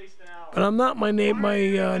 But I'm not my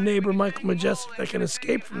neighbor Michael Majestic that can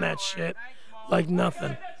escape from that shit like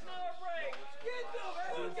nothing.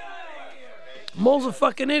 Mole's a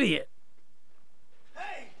fucking idiot.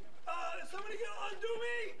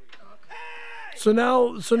 So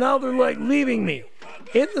now they're like leaving me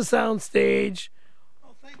in the soundstage,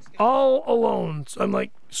 all alone. So I'm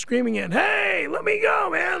like screaming at, "Hey, let me go,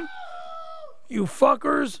 man! You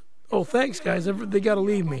fuckers!" Oh, thanks, guys. They gotta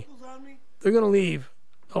leave me. They're gonna leave.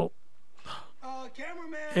 Oh,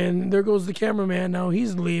 and there goes the cameraman. Now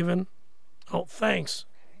he's leaving. Oh, thanks,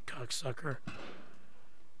 cocksucker.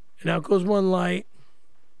 And out goes one light,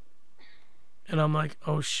 and I'm like,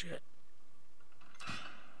 oh shit.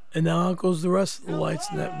 And now out goes the rest of the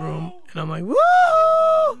lights in that room, and I'm like,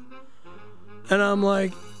 woo! And I'm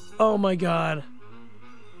like, oh my God.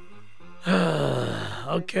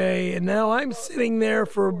 Okay, and now I'm sitting there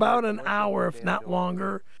for about an hour, if not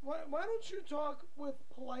longer. Why don't you talk with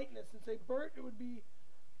politeness and say, Bert, it would be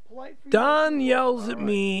polite for you. Don yells at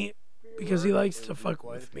me because he likes to fuck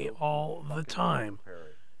with me all the time.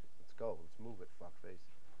 Let's go. Let's move it, fuckface.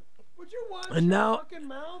 Would you watch and now, your fucking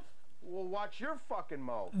mouth? Well, watch your fucking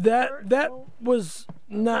mouth. That was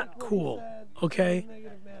not cool, okay?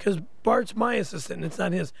 Because Bart's my assistant, and it's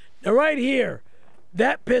not his. Now, right here,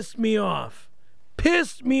 that pissed me off.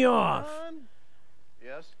 Pissed me off.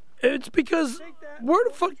 Yes? It's because where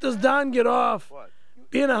the fuck does Don get off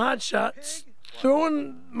being a hotshot,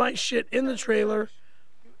 throwing my shit in the trailer,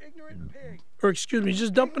 or excuse me,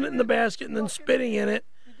 just dumping it in the basket and then spitting in it?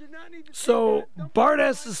 So Bart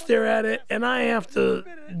has to stare at it, and I have to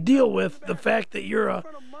deal with the fact that you're a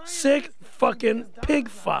sick fucking pig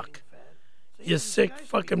fuck. You sick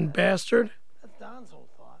fucking bastard. That's Don's whole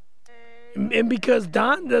thought. And because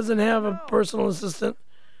Don doesn't have a personal assistant,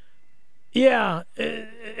 yeah,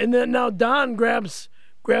 and then now Don grabs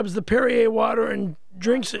the Perrier water and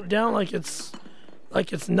drinks it down like it's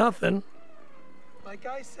nothing. Like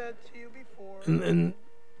I said to you before. And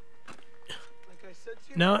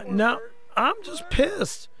now I'm just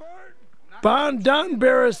pissed. Don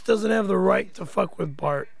Barris doesn't have the right to fuck with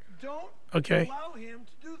Bart. Don't allow him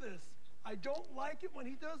to do this. I don't like it when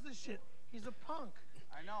he does this shit. He's a punk.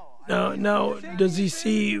 I know. Now, does he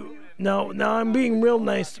see you? Now I'm being real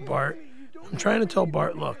nice to Bart. I'm trying to tell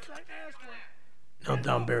Bart, look. Now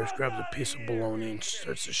Don Barris grabs a piece of bologna and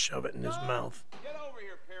starts to shove it in his mouth. Get over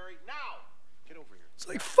here, Perry. Now. Get over here. It's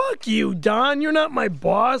like, fuck you, Don. You're not my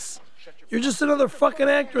boss. You're just another fucking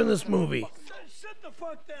actor in this movie. Shut the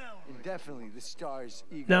fuck down. And definitely the Stars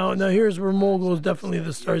Eagles. Now here's where Mole goes. Definitely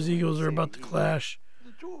the Stars Eagles are about to clash.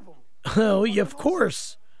 The two of them. Oh, yeah, of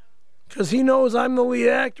course. Because he knows I'm the lead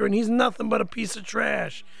actor and he's nothing but a piece of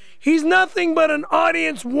trash. He's nothing but an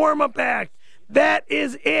audience warm-up act. That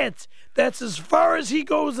is it. That's as far as he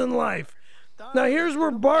goes in life. Now here's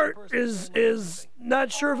where Bart is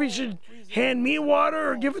not sure if he should hand me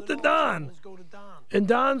water or give it to Don. And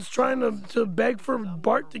Don's trying to beg for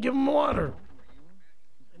Bart to give him water.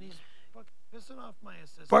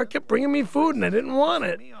 Bart kept bringing me food and I didn't want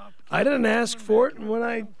it. I didn't ask for it,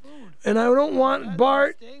 and I don't want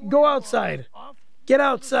Bart. Go outside. Get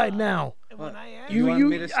outside now.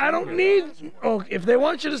 I don't need. Oh, if they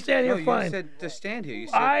want you to stand here, fine. You said to stand here. You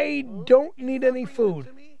said, I don't need any food.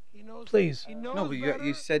 Please. No, but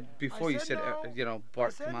you said before. You said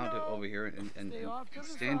Bart, come out over here and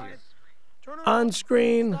stand here. on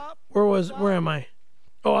screen. Where am I?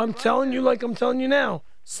 Oh, I'm telling you like I'm telling you now.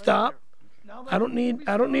 Stop. I don't need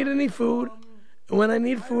any food. And when I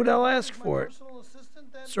need food, I'll ask for it.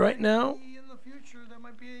 So right now, In the future, that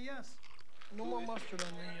might be a yes. No more mustard on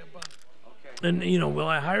the bun. and you know, will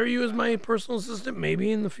I hire you as my personal assistant?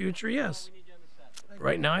 Maybe in the future, yes.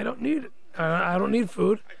 Right now, I don't need it. I don't need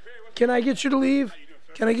food. Can I get you to leave?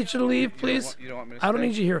 Can I get you to leave, please? You don't want me to I don't stay?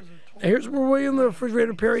 need you here. Now, here's where William the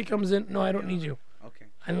refrigerator Perry comes in. No, I don't need you. Okay.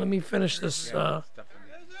 And let me finish this.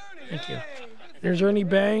 Thank you. There's Ernie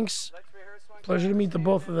Banks. Pleasure to meet the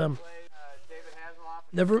both of them.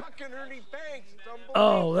 Never.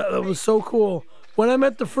 Oh, that was so cool. When I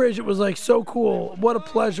met the fridge, it was like so cool. What a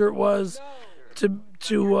pleasure it was to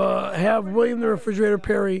have William the refrigerator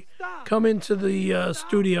Perry come into the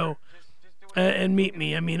studio and meet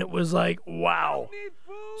me. I mean, it was like, wow.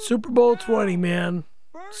 Super Bowl 20, man.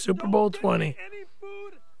 Super Bowl 20.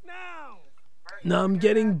 Now I'm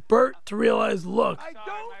getting Bert to realize, look,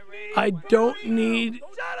 I don't need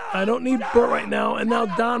Bert right now. And now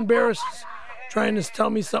Don Barris is trying to tell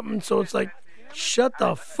me something, so it's like, shut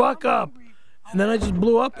the fuck up. And then I just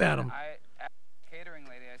blew up at him.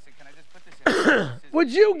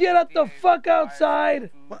 Would you get the fuck outside?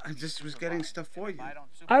 Well, I just was getting stuff for you.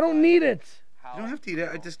 I don't need it. You don't have to eat it.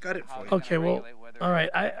 I just got it for you. Okay, well, all right.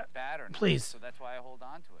 Please.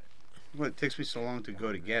 Well, it takes me so long to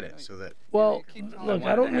go to get it, so that. Well, look,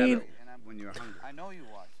 I don't need. When you're hungry.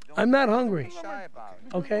 I'm not hungry.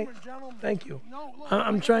 Okay? Thank you.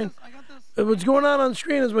 I'm trying. What's going on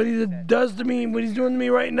screen is what he does to me, what he's doing to me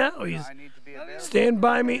right now. He's staying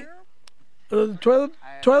by me. The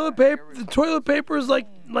toilet paper is like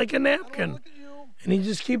a napkin. And he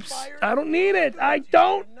just keeps, I don't need it. I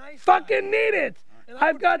don't fucking need it.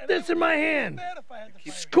 I've got this in my hand.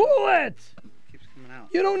 School it. It keeps coming out.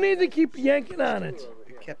 You don't need to keep yanking on it.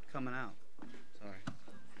 It kept coming out. Sorry.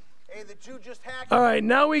 Hey, the Jew just hacked. All right,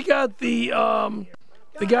 now we got the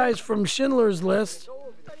guys from Schindler's List,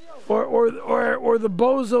 or the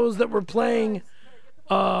bozos that were playing,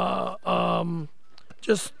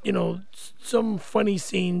 just some funny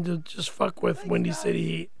scene to just fuck with Windy City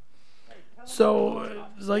Heat. So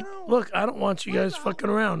it's like, look, I don't want you guys fucking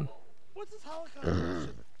around.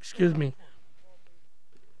 Excuse me.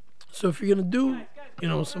 So if you're gonna do,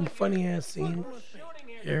 some funny ass scene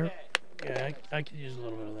here, yeah, I could use a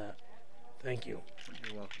little bit of that. Thank you.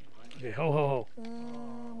 You're welcome. Okay, ho ho ho.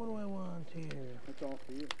 What do I want here? That's all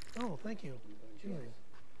for you. Oh, thank you. Jesus.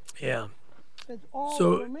 Yeah. It's all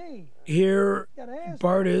So for me. here, Gotta ask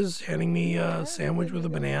Bart is handing me a sandwich with a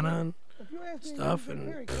banana and If you ask me, stuff, Perry,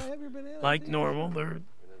 and can I have your banana? like normal, they're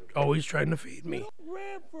always trying to feed me,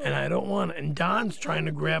 and I don't want it. And Don's trying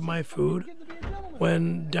to grab my food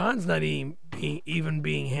when Don's not even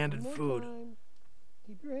being handed food.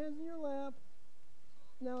 Keep your hands in your lap.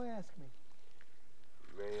 Now ask me.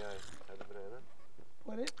 May I have the banana?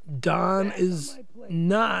 Put it. Don is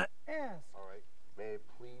not. Ask. All right. May I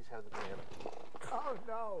please have the banana? Oh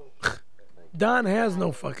no. Don has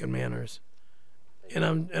no fucking manners, and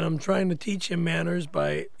I'm trying to teach him manners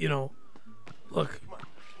by look.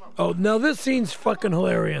 Oh, now this scene's fucking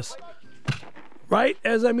hilarious. Right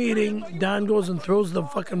as I'm eating, Don goes and throws the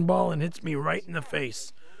fucking ball and hits me right in the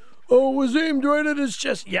face. Oh, it was aimed right at his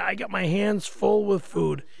chest. Yeah, I got my hands full with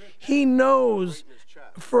food. He knows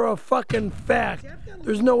for a fucking fact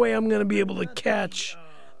there's no way I'm gonna be able to catch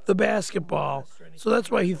the basketball. So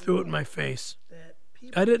that's why he threw it in my face.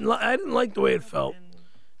 I didn't like the way it felt.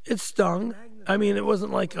 It stung. I mean, it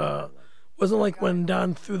wasn't like when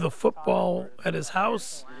Don threw the football at his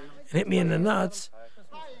house and hit me in the nuts.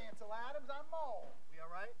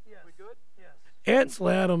 Ansel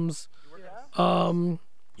Adams,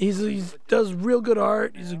 he does real good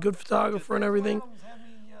art. He's a good photographer and everything.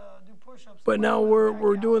 But now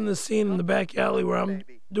we're doing this scene in the back alley where I'm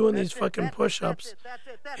doing these fucking push-ups,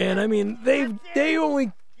 and I mean they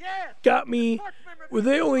only got me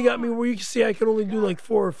where you can see I could only do like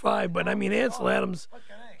 4 or 5. But I mean Ansel Adams,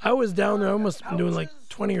 I was down there. I must have been doing like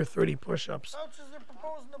 20 or 30 push-ups.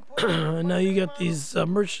 And now you got these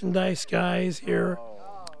merchandise guys here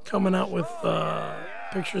coming out with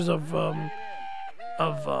pictures of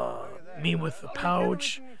me with the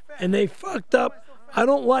pouch, and they fucked up. I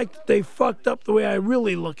don't like that they fucked up the way I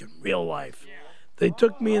really look in real life. They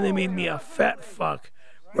took me and they made me a fat fuck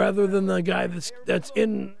rather than the guy that's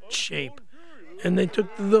in shape. And they took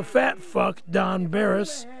the fat fuck, Don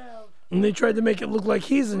Barris, and they tried to make it look like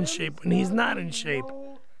he's in shape when he's not in shape.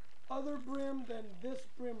 Other brim than this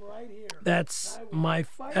brim right here. That's my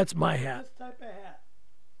hat. This type of hat.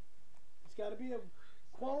 It's got to be a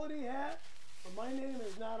quality hat, but my name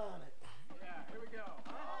is not on it. Yeah, here we go.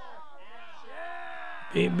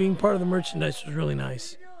 Being part of the merchandise was really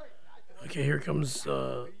nice. Okay, here comes,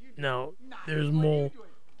 now, there's Mole.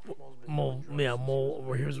 Mole.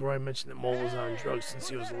 Here's where I mentioned that Mole was on drugs since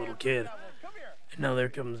he was a little kid. And now there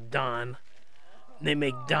comes Don. And they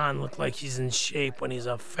make Don look like he's in shape when he's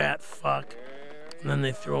a fat fuck. And then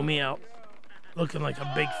they throw me out looking like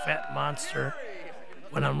a big fat monster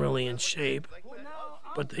when I'm really in shape.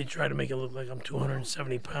 But they try to make it look like I'm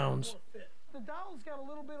 270 pounds. The doll's got a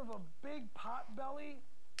little bit of a big pot belly.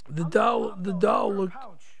 The doll looked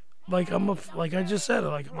like like I just said,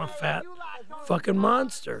 like I'm a fat fucking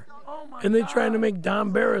monster. And they're trying to make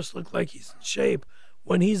Don Barris look like he's in shape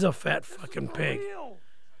when he's a fat fucking pig.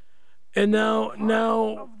 And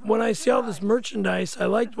now when I see all this merchandise, I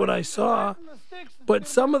liked what I saw, but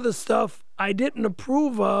some of the stuff I didn't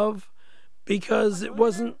approve of because it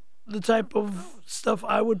wasn't the type of stuff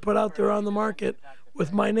I would put out there on the market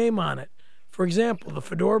with my name on it. For example, the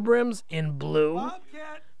fedora brims in blue,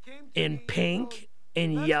 in pink,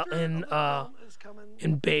 in yellow,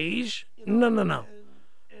 in beige. No.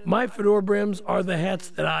 My fedora brims are the hats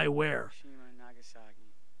that I wear.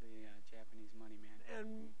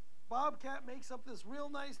 Bobcat makes up this real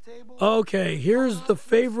nice table. Okay, here's the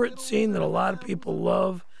favorite scene that a lot of people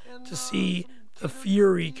love to see the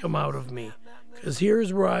fury come out of me. Because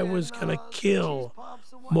here's where I was going to kill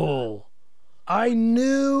Mole. I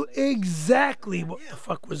knew exactly what the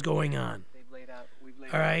fuck was going on.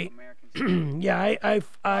 All right? Yeah,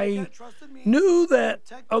 I knew that,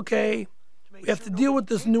 okay, we have to deal with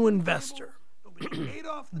this new investor.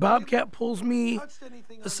 Bobcat pulls me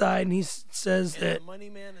aside and he says that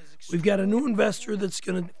we've got a new investor that's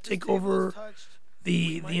going to take over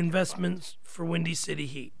the investments for Windy City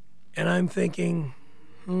Heat. And I'm thinking,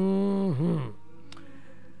 there's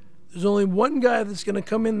only one guy that's going to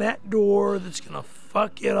come in that door that's going to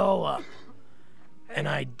fuck it all up. And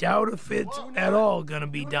I doubt if it's at all going to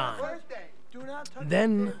be Don.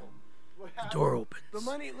 Then the door opens.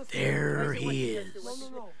 There he is.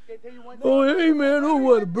 Oh, hey, man, oh,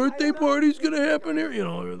 what, a birthday party's going to happen here? You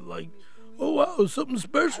know, like, oh, wow, something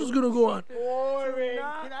special's going to go on.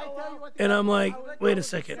 And I'm like, wait a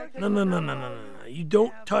second. No. You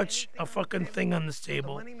don't touch a fucking thing on this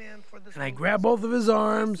table. And I grab both of his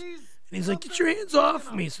arms, and he's like, get your hands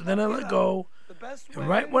off me. So then I let go. And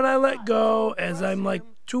right when I let go, as I'm like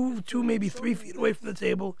two, maybe 3 feet away from the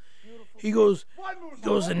table, he goes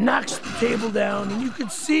and knocks the table down, and you can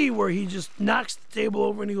see where he just knocks the table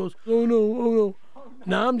over, and he goes, oh no.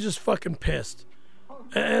 Now I'm just fucking pissed.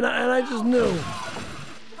 And I just knew,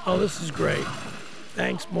 oh, this is great.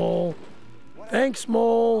 Thanks, Mole.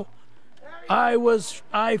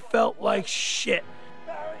 I felt like shit.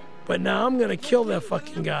 But now I'm gonna kill that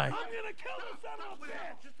fucking guy.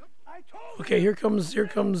 Okay, here comes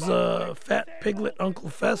fat piglet Uncle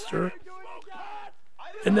Fester.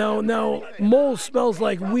 And now Mole smells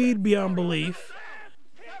like weed beyond belief.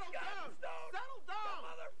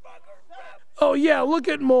 Oh yeah, look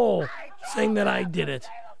at Mole saying that I did it.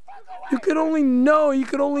 You could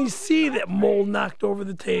only see that Mole knocked over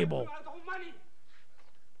the table.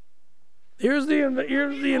 Here's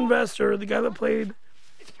the investor, the guy that played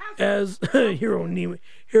as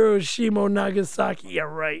Hiroshima Nagasaki. Yeah,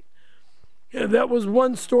 right. Yeah, that was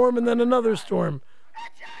one storm and then another storm.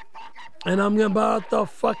 And I'm about to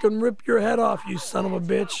fucking rip your head off, you son of a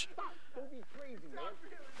bitch.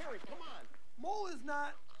 Mole is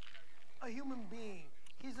not a human being.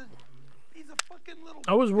 He's a fucking little.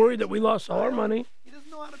 I was worried that we lost all our money. He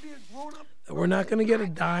doesn't know how to be a grown-up. That we're not going to get a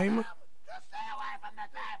dime.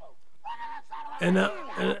 And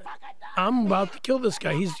I'm about to kill this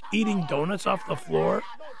guy. He's eating donuts off the floor.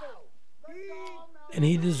 And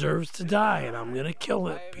he deserves to die. And I'm going to kill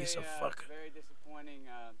that piece of fuck. Very disappointing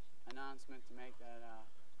announcement to make that.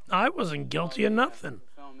 I wasn't guilty of nothing.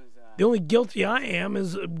 The only guilty I am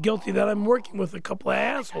is guilty that I'm working with a couple of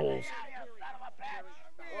assholes.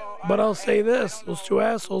 But I'll say this. Those two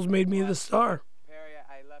assholes made me the star.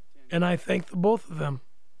 And I thank the both of them.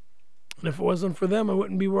 And if it wasn't for them, I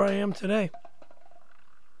wouldn't be where I am today.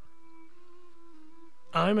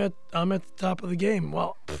 I'm at the top of the game.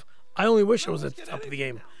 Well, I only wish I was at the top of the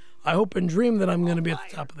game. I hope and dream that I'm going to be at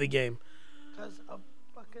the top of the game.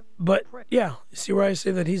 But yeah, you see where I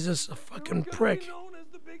say that he's just a fucking prick.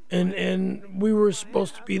 And we were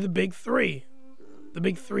supposed to be the big three. The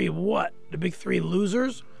big three what? The big three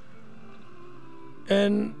losers?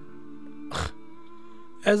 And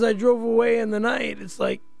as I drove away in the night, it's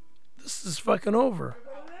like, this is fucking over.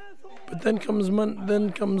 But then comes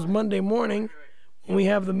Monday morning when we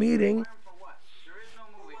have the meeting.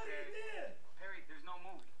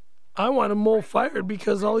 I want Mole fired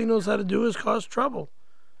because all he knows how to do is cause trouble.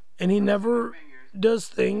 And he never does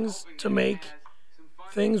things to make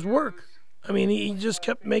things work. I mean, he just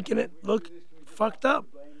kept making it look fucked up.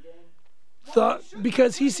 Thought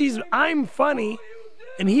because he sees I'm funny,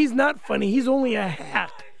 and he's not funny. He's only a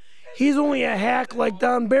hack. He's only a hack like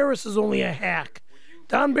Don Barris is only a hack.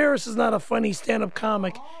 Don Barris is not a funny stand-up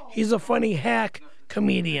comic. He's a funny hack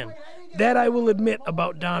comedian. That I will admit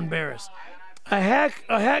about Don Barris. A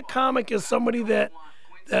hack comic is somebody that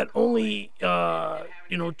only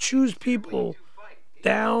chews people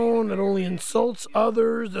down, that only insults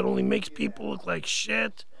others, that only makes people look like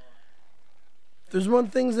shit. If there's one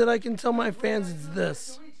thing that I can tell my fans, it's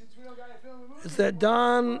this. It's that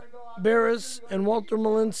Don Barris and Walter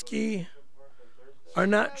Malinsky are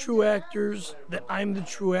not true actors, that I'm the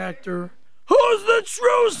true actor. Who's the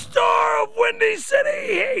true star of Windy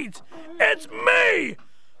City Heat? It's me!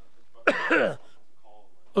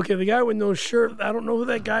 Okay, the guy with no shirt, I don't know who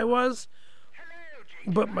that guy was,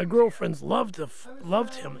 but my girlfriends loved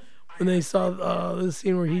him when they saw the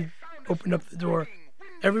scene where he opened up the door.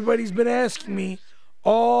 Everybody's been asking me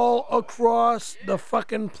all across the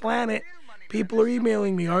fucking planet. People are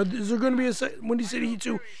emailing me. Is there going to be a Windy City Heat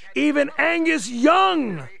 2? Even Angus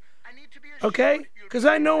Young, okay? Because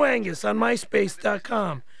I know Angus on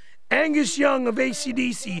MySpace.com. Angus Young of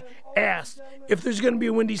AC/DC asked if there's going to be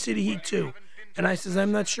a Windy City Heat 2. And I says,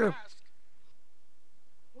 I'm not sure.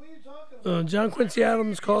 John Quincy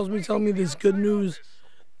Adams calls me, telling me this good news,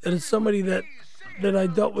 that it's somebody that I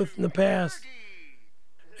dealt with in the past.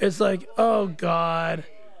 It's like, oh God,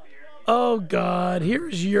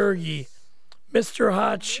 here's Yergy, Mr.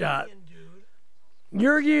 Hotshot.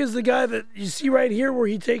 Yergy is the guy that you see right here where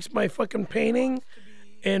he takes my fucking painting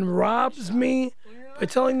and robs me by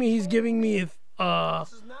telling me he's giving me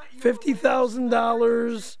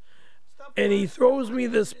 $50,000, and he throws me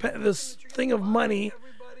this thing of money.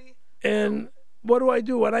 And what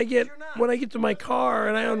do? When I get to my car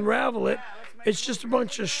and I unravel it, it's just a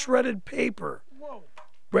bunch of shredded paper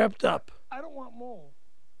wrapped up. I don't want more.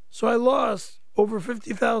 So I lost over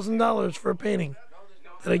 $50,000 for a painting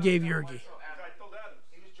that I gave Yergy.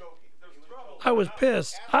 I was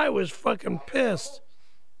pissed. I was fucking pissed.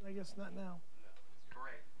 I guess not now.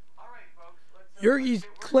 Yergy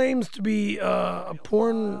claims to be a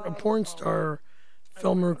porn star,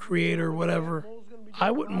 filmer, creator, whatever. I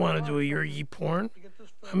wouldn't want to do a Yergy porn.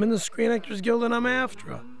 I'm in the Screen Actors Guild and I'm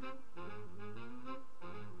AFTRA.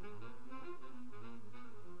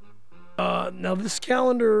 Now this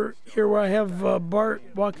calendar here where I have Bart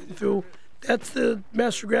walking through, that's the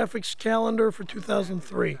Master Graphics calendar for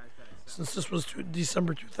 2003. Since this was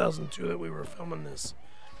December 2002 that we were filming this.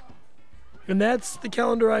 And that's the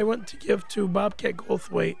calendar I went to give to Bobcat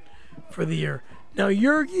Goldthwait for the year. Now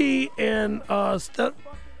Yergy and Stetlana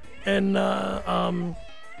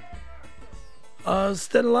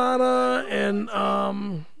and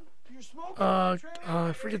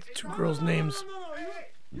I forget the two girls' names.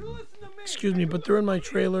 Excuse me, but they're in my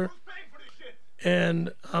trailer.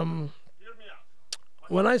 And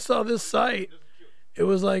when I saw this site, it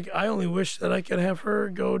was like, I only wish that I could have her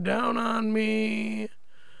go down on me.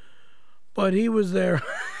 But he was there.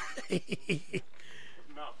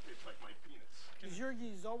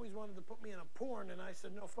 Yergy's always wanted to put me in a porn, and I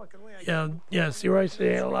said, no fucking way. Yeah, see where I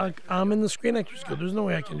say, I'm in the Screen Actors Guild. There's no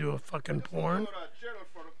way I can do a fucking porn.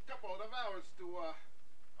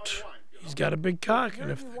 He's got a big cock, and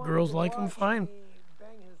if the girls like him, fine.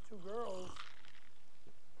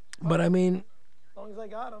 But I mean, as long as I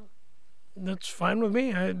got him, that's fine with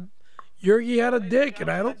me. Yergy had a dick, and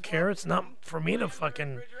I don't care. It's not for me to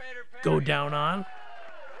fucking go down on.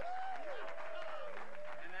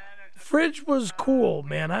 Fridge was cool,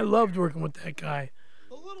 man. I loved working with that guy.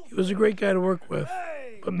 He was a great guy to work with.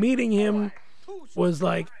 But meeting him was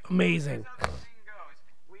like amazing.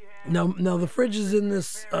 Now the Fridge is in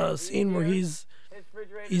this scene where he's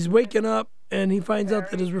waking up and he finds out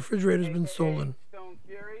that his refrigerator's been stolen.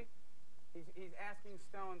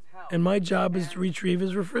 And my job is to retrieve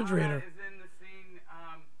his refrigerator.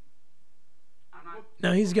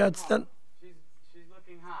 Now he's got Steflana,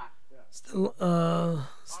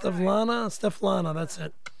 that's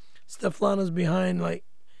it. Steflana's behind, like,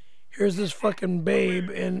 here's this fucking babe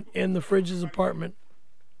in the Fridge's apartment.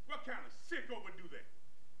 What kind of sicko would do that?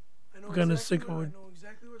 What kind of sicko would?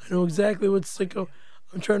 I know exactly what sicko.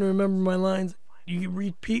 I'm trying to remember my lines. You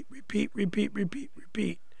repeat.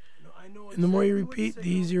 And the more you repeat, the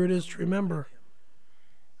easier it is to remember.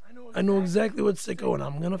 I know exactly what sicko, and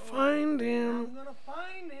I'm gonna find him.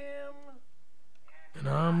 And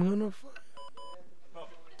I'm gonna find.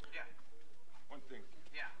 One thing.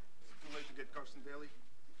 Too late to get Carson Daly?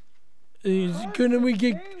 Couldn't we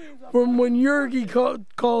get when Yergy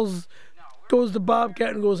calls goes to Bobcat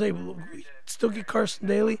and goes, hey, we still get Carson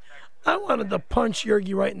Daly? I wanted to punch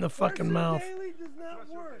Yergy right in the fucking mouth. Carson Daly does not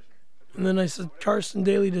work. And then I said, Carson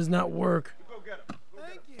Daly does not work.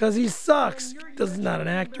 Because he sucks. He's not an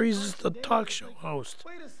actor. He's just a talk show host.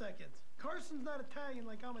 Wait a second. Carson's not Italian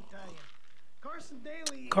like I'm Italian.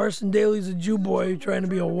 Carson Daly's a Jew boy trying to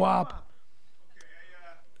be a wop.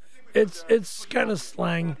 It's kind of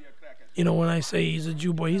slang, you know, when I say he's a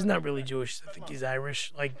Jew boy. He's not really Jewish. I think he's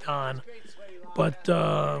Irish, like Don. But,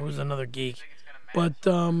 who's another geek. But,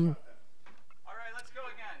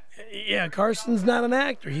 yeah, Carson's not an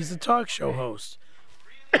actor. He's a talk show host.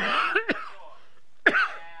 They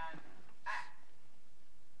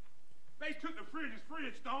took the fridge,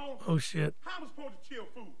 Stone. Oh, shit. How am I supposed to chill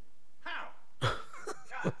food? How?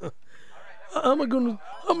 How am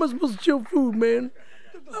I supposed to chill food, man?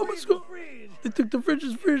 They took the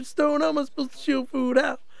fridge, Stone. How am I supposed to chill food?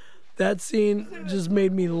 How? That scene just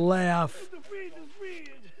made me laugh. I read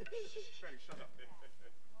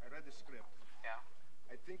the script. Yeah.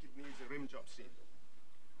 I think it needs a rim job scene.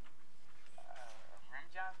 Rim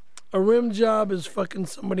job? A rim job is fucking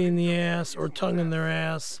somebody in the ass or tongue in their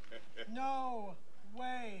ass. No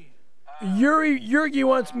way. Yergy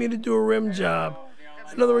wants me to do a rim job.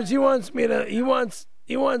 In other words, he wants me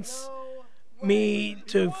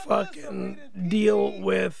to fucking deal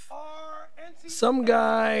with some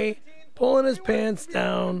guy pulling his pants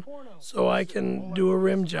down so I can do a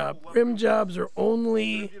rim job. Rim jobs are the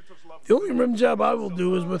only rim job I will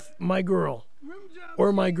do is with my girl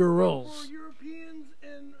or my girls.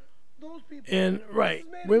 And right,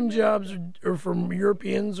 rim jobs are from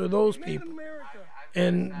Europeans or those people.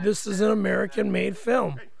 And this is an American-made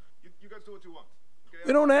film. You guys do what you want.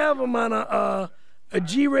 We don't have them on a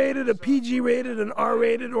G-rated, a PG-rated, an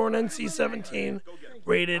R-rated, or an NC-17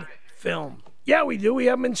 rated film. Yeah, we do. We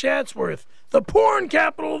have them in Chatsworth, the porn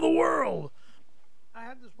capital of the world. I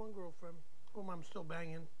had this one girlfriend whom I'm still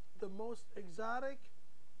banging. The most exotic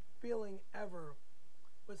feeling ever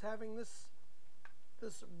was having this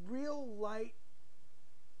real light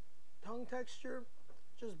tongue texture,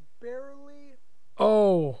 just barely.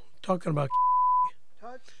 Oh, talking about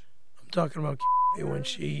touch. I'm talking about when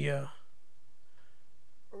she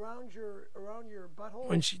around your butthole.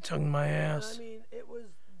 When she tongued my ass. And I mean, it was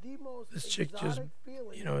the most. This chick just,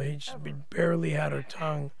 you know, he just barely had her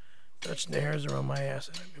tongue touching the hairs around my ass,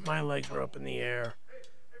 and I mean, my legs were up in the air.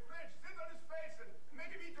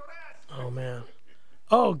 Oh man.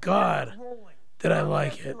 Oh God. Did I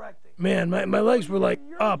like it? Man, my legs were like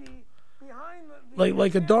up,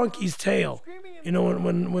 like a donkey's tail. You know,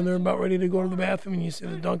 when they're about ready to go to the bathroom and you see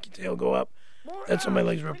the donkey tail go up. That's when my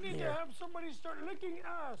legs were up in the air. Have somebody start licking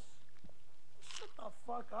us. Shut the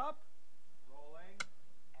fuck up.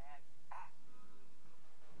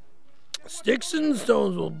 Sticks and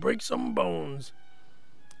stones will break some bones.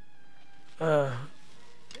 In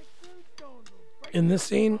this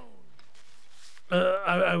scene,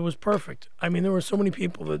 I was perfect. I mean, there were so many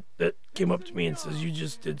people that came up to me and says, "You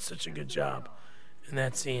just did such a good job in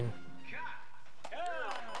that scene."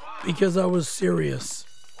 Because I was serious.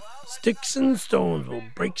 Sticks and stones will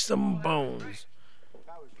break some bones.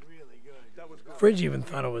 Fridge even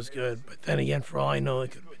thought it was good, but then again, for all I know,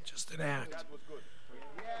 it could have been just an act.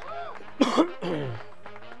 Morning,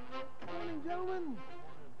 gentlemen.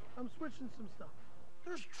 I'm switching some stuff.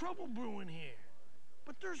 There's trouble brewing here.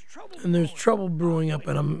 But there's trouble. And there's trouble brewing up,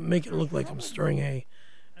 and I'm making it look like I'm stirring a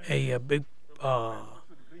big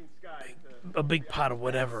pot of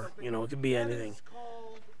whatever. You know, it could be anything.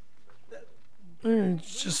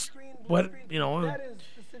 It's just what, you know.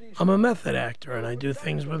 I'm a method actor, and I do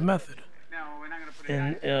things with method.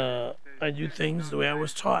 And I do things the way I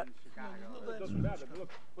was taught.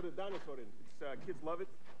 Put a dinosaur in. Kids love it.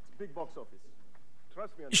 It's big box office.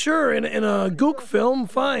 Trust me. Sure, in a gook film,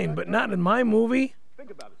 fine, but not in my movie.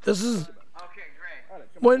 This is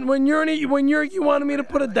when Yergy wanted me to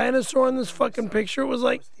put a dinosaur in this fucking picture. It was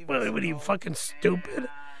like, what are you fucking stupid?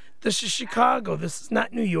 This is Chicago. This is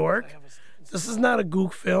not New York. This is not a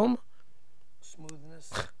gook film. Smoothness.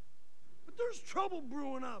 But there's trouble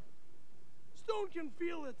brewing up. Stone can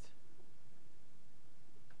feel it.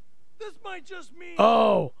 This might just mean.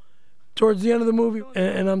 Oh, towards the end of the movie,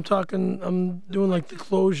 and I'm doing like the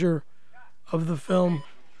closure of the film,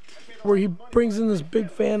 where he brings in this big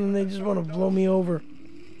fan and they just want to blow me over.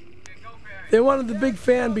 They wanted the big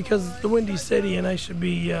fan because it's the Windy City and I should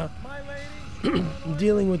be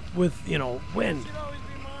dealing with you know, wind,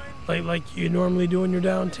 like you normally do when you're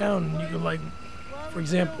downtown. And you could, like, for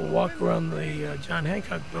example, walk around the John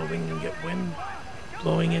Hancock building and get wind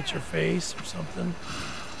blowing at your face or something.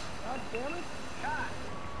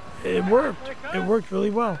 It worked. It worked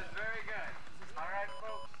really well.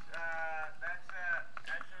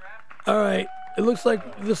 All right, it looks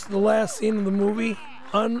like this is the last scene of the movie.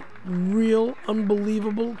 Unreal,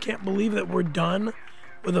 unbelievable. Can't believe that we're done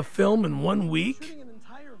with a film in 1 week. Shooting an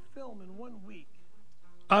entire film in 1 week.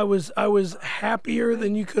 I was happier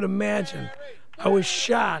than you could imagine. I was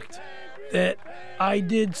shocked that I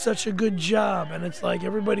did such a good job, and it's like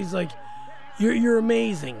everybody's like, "You're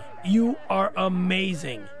amazing. You are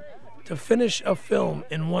amazing." To finish a film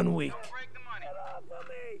in 1 week.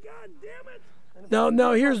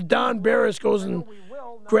 Now here's Don Barris goes and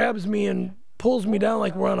grabs me and pulls me down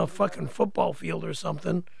like we're on a fucking football field or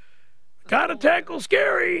something. Gotta tackle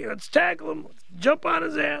Scary. Let's tackle him. Let's jump on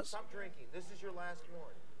his ass. Stop drinking. This is your last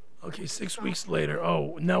one. Okay, 6 weeks later.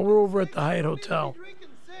 Oh, now we're over at the Hyatt Hotel.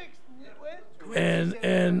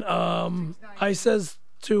 And I says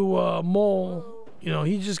to Mole, you know,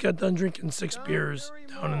 he just got done drinking 6 beers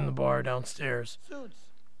down in the bar downstairs.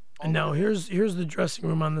 And now here's the dressing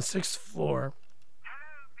room on the 6th floor.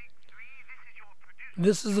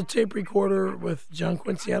 This is a tape recorder with John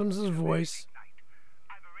Quincy Adams' voice.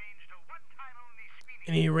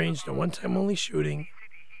 And he arranged a one-time only shooting.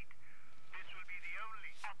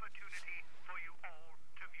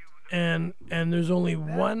 And there's only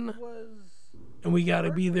one, and we got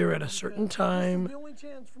to be there at a certain time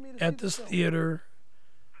at this theater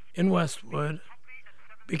in Westwood,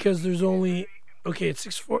 because there's only, okay, it's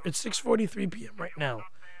 6:43 p.m. right now.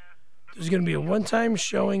 There's going to be a one-time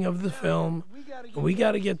showing of the film, and we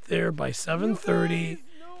got to get there by 7:30,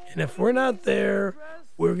 and if we're not there,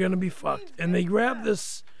 we're going to be fucked. And they grab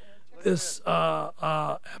this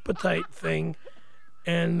appetite thing,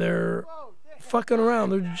 and they're fucking around.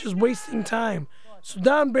 They're just wasting time. So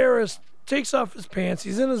Don Barris takes off his pants.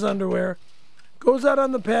 He's in his underwear, goes out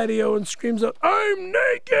on the patio and screams out, "I'm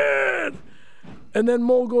naked!" And then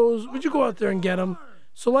Mole goes, "Would you go out there and get him?"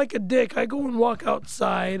 So like a dick, I go and walk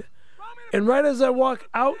outside. And right as I walk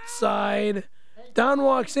outside, Don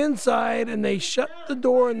walks inside, and they shut the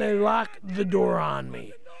door and they lock the door on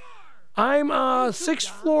me. I'm 6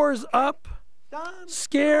 floors up,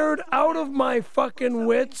 scared out of my fucking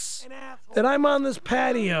wits that I'm on this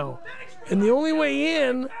patio. And the only way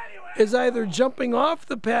in is either jumping off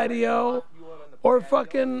the patio or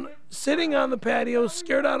fucking sitting on the patio,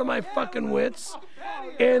 scared out of my fucking wits,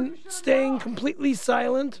 and staying completely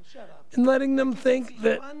silent and letting them think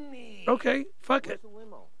that, okay, fuck it.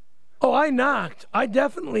 Oh, I knocked. I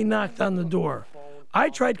definitely knocked on the door. I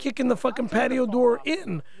tried kicking the fucking patio door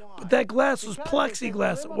in, but that glass was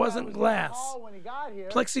plexiglass. It wasn't glass.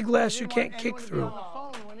 Plexiglass you can't kick through.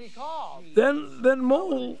 Then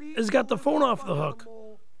Mole has got the phone off the hook.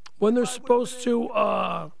 When they're supposed to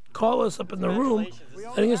call us up in the room,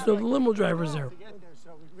 letting us know the limo driver's there.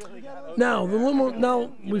 Now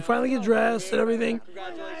we finally get dressed and everything,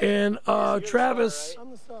 and Travis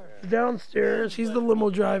downstairs, he's the limo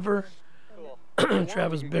driver.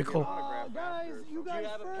 Travis Bickle.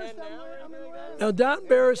 Now Don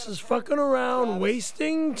Barris is fucking around,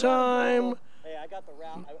 wasting time.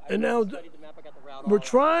 And now we're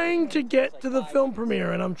trying to get to the film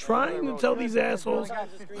premiere, and I'm trying to tell these assholes,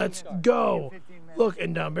 let's go. Look,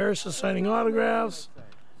 and Don Barris is signing autographs,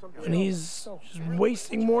 and he's just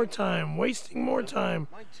wasting more time.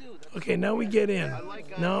 Okay, now we get in.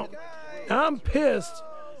 Now I'm pissed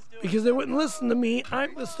because they wouldn't listen to me.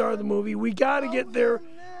 I'm the star of the movie. We got to get there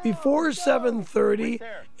before 7:30,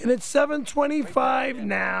 and it's 7:25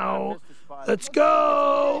 now. Let's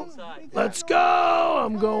go.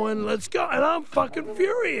 I'm going. Let's go. And I'm fucking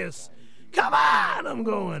furious. Come on, I'm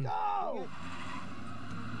going.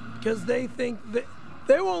 Because they think that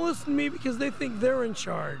they won't listen to me because they think they're in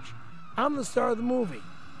charge. I'm the star of the movie.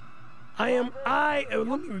 Let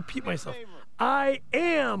me repeat myself. I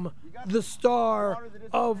am the star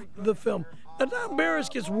of the film. Now Don Barris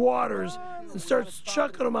gets waters and starts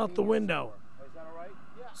chucking them out the window.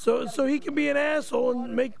 So he can be an asshole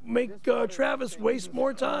and make Travis waste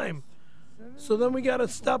more time. So then we got to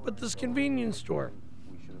stop at this convenience store.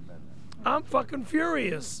 I'm fucking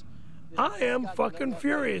furious. I am fucking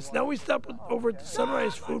furious. Now we stop over at the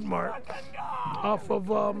Sunrise Food Mart off of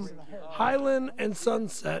Highland and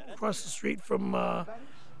Sunset, across the street from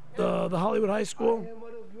the Hollywood High School.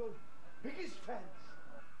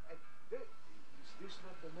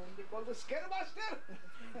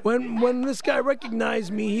 When this guy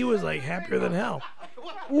recognized me, he was like happier than hell.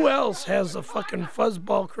 Who else has a fucking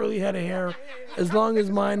fuzzball curly head of hair as long as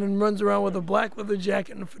mine and runs around with a black leather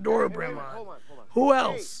jacket and a fedora brim on? Who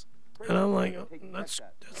else? And I'm like, oh, that's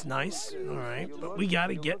nice, all right, but we got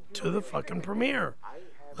to get to the fucking premiere.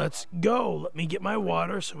 Let's go. Let me get my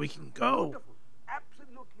water so we can go.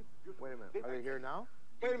 Wait a minute. Are they here now?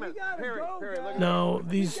 Wait a minute. Perry, Now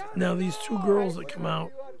these two girls that come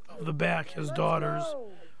out of the back, his daughters,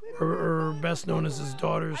 or best known as his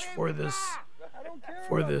daughters for this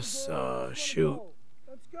shoot.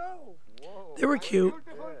 Let's go. They were cute.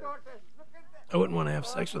 I wouldn't want to have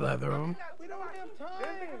sex with either of them. We don't have time.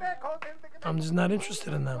 I'm just not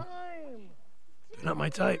interested in them. They're not my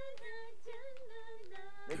type.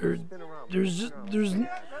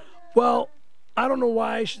 Well, I don't know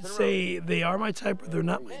why I should say they are my type or they're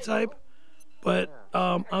not my type, but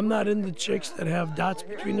I'm not into chicks that have dots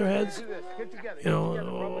between their heads. You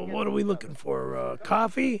know, what are we looking for?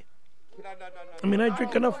 Coffee? I mean, I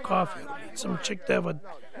drink enough coffee. I need some chick to have a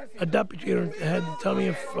dot between her head to tell me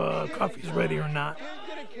if coffee's ready or not.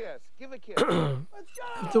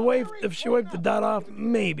 If she wiped the dot off,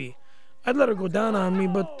 maybe. I'd let her go down on me,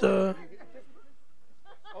 but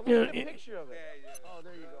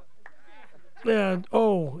yeah.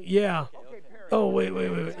 Oh, yeah. Oh, wait.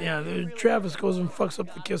 Yeah, Travis goes and fucks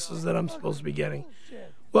up the kisses that I'm supposed to be getting.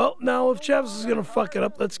 Well, now, if Travis is going to fuck it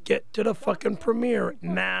up, let's get to the fucking premiere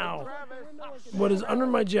now. What is under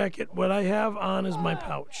my jacket, what I have on is my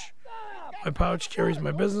pouch. My pouch carries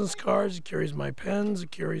my business cards, it carries my pens,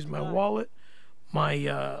 it carries my wallet,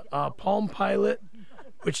 my Palm Pilot,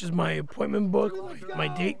 which is my appointment book, my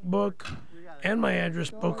date book, and my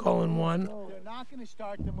address book all in one. They're not going to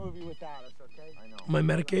start the movie without us, okay? My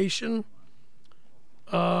medication,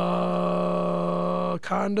 condoms,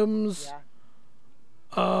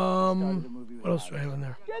 what else do I have in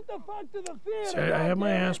there? Get the fuck to the theater. See, I have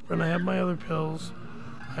my aspirin, I have my other pills,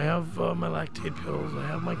 I have my lactate pills, I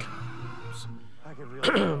have my condoms,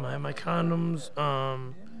 I have my condoms,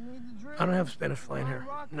 I don't have Spanish fly in here,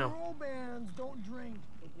 no. Rock and roll bands don't drink.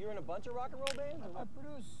 You're in a bunch of rock and roll bands? I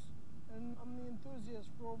produce, and I'm the enthusiast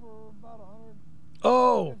for over about 100.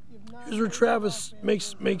 Oh, here's where Travis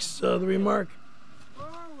makes the remark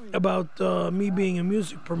about me being a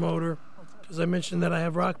music promoter, because I mentioned that I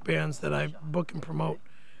have rock bands that I book and promote.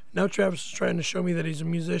 Now Travis is trying to show me that he's a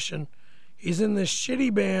musician. He's in this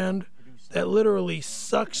shitty band that literally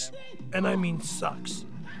sucks, and I mean sucks.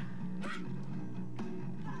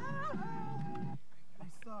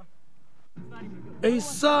 He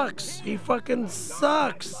sucks. He fucking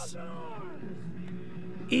sucks.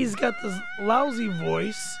 He's got this lousy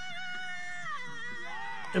voice.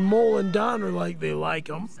 And Mole and Don are like, they like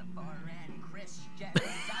him.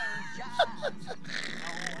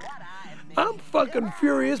 I'm fucking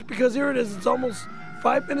furious because here it is. It's almost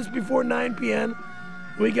 5 minutes before 9 p.m.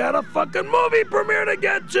 We got a fucking movie premiere to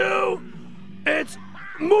get to. It's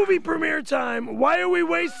movie premiere time. Why are we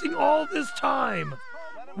wasting all this time?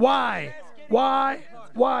 Why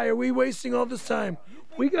are we wasting all this time?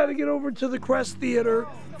 We got to get over to the Crest Theater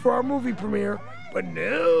for our movie premiere. But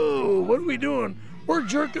no, what are we doing? We're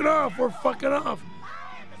jerking off. We're fucking off.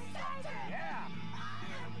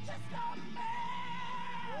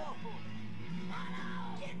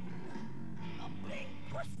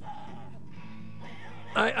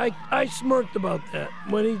 I smirked about that.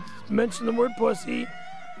 When he mentioned the word pussy,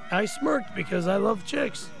 I smirked because I love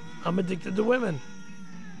chicks. I'm addicted to women.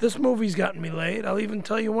 This movie's gotten me laid. I'll even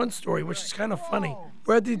tell you one story, which is kind of funny.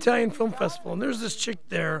 We're at the Italian Film Festival, and there's this chick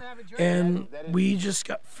there, and we just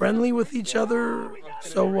got friendly with each other.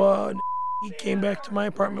 So he came back to my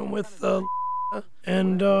apartment with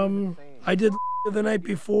and I did the night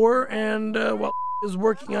before, and while he was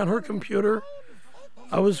working on her computer,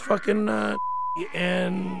 I was fucking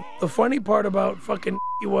and the funny part about fucking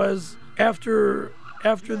was after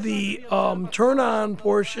the turn-on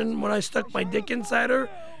portion, when I stuck my dick inside her,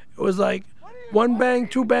 it was like 1 bang,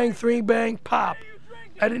 2 bang, 3 bang, pop.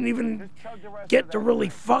 I didn't even get to really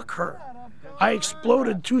fuck her. I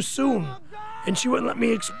exploded too soon, and she wouldn't let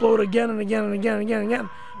me explode again and again and again and again and again.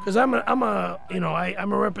 Because I'm a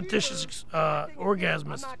repetitious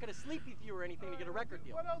orgasmist.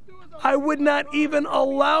 I would not even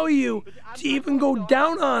allow you to even go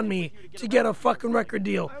down on me to get a fucking record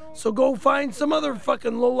deal. So go find some other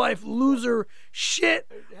fucking low-life loser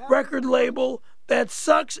shit record label that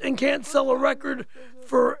sucks and can't sell a record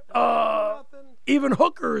for even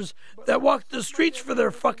hookers that walk the streets for their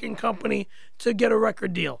fucking company to get a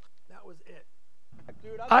record deal. That was it.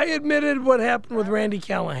 I admitted what happened with Randy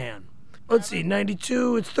Callahan. Let's see,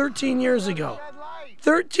 92, it's 13 years ago.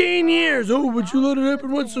 13 years! Oh, but you let it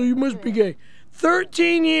happen once, so you must be gay.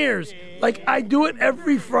 13 years! Like I do it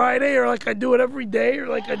every Friday, or like I do it every day, or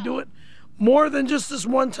like I do it more than just this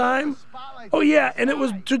one time. Oh yeah, and it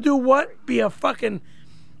was to do what? Be a fucking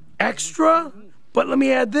extra? But let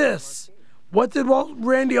me add this. What did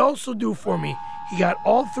Randy also do for me? He got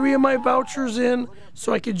all 3 of my vouchers in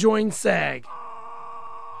so I could join SAG.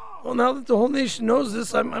 Well, now that the whole nation knows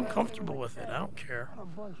this, I'm comfortable with it. I don't care. A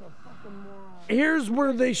bunch of fucking here's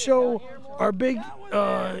where they show our big,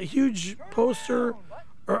 huge poster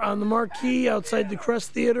on the marquee outside the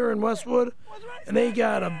Crest Theater in Westwood, and they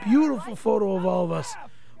got a beautiful photo of all of us.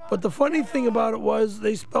 But the funny thing about it was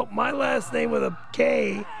they spelt my last name with a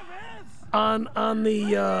K on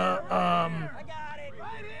the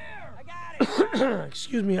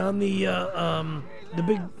excuse me, on the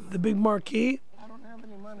big marquee.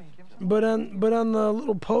 But on the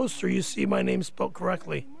little poster you see my name spelled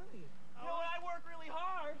correctly.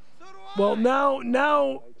 Well,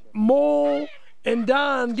 now Mole and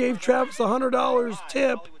Don gave Travis $100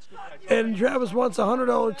 tip, and Travis wants a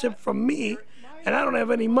 $100 tip from me, and I don't have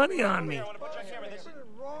any money on me.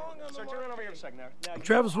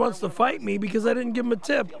 Travis wants to fight me because I didn't give him a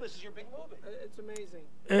tip. It's amazing.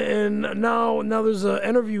 And now there's an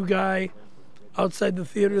interview guy outside the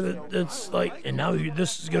theater that's like, and now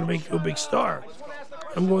this is going to make you a big star.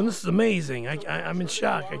 I'm going, this is amazing. I'm in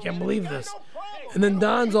shock. I can't believe this. And then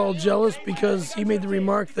Don's all jealous because he made the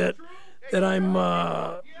remark that I'm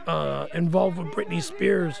involved with Britney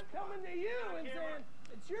Spears.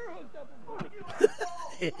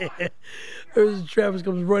 Travis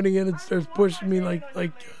comes running in and starts pushing me like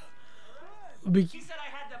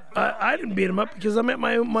I didn't beat him up because I'm at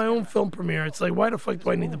my own film premiere. It's like, why the fuck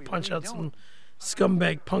do I need to punch out some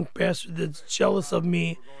scumbag punk bastard that's jealous of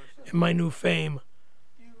me and my new fame?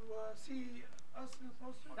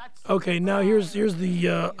 Okay, now here's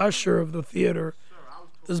the usher of the theater.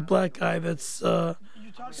 This black guy that's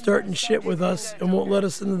starting shit with us and won't let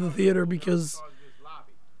us into the theater because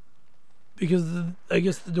I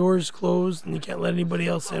guess the door is closed and you can't let anybody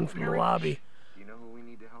else in from the lobby. You know who we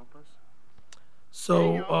need to help us?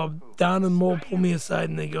 So Don and Mole pull me aside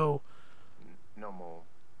and they go, No, Mole.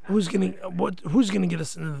 Who's gonna get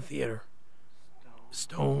us into the theater?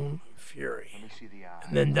 Stone Fury. Let me see the eye.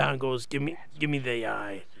 And then Don goes, give me the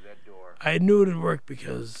eye. I knew it would work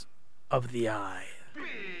because of the eye.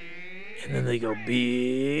 And then they go,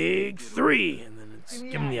 big 3, and then it's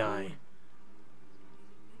give him the eye.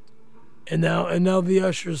 And now the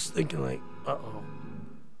usher's thinking like, uh-oh.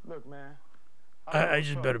 Look, man. I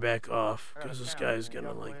just better back off because this guy's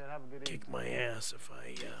gonna like kick my ass if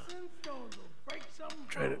I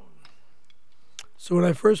try to. So when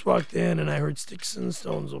I first walked in and I heard sticks and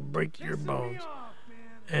stones will break your bones,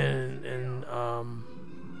 and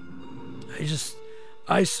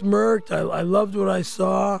I smirked. I loved what I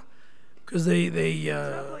saw because they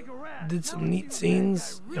did some neat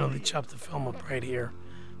scenes. You know, they chopped the film up right here.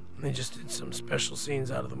 And they just did some special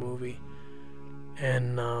scenes out of the movie.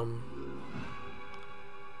 And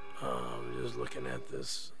just looking at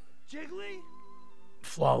this.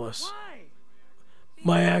 Flawless.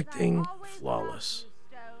 My acting, flawless.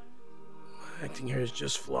 My acting here is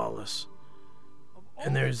just flawless.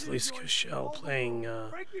 And there's Lisa Kushel playing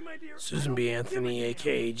Susan B. Anthony,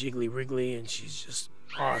 a.k.a. Jiggly Wriggly, and she's just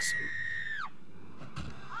awesome.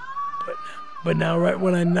 But now, right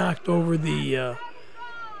when I knocked over the,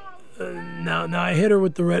 now I hit her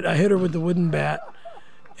with the wooden bat,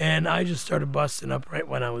 and I just started busting up right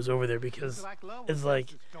when I was over there because it's like,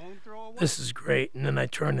 this is great. And then I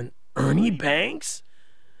turned and Ernie Banks,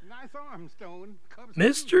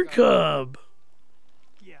 Mr. Cub.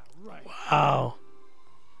 Wow.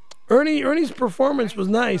 Ernie's performance was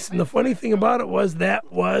nice, and the funny thing about it was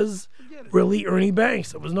that was really Ernie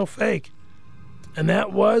Banks. It was no fake. And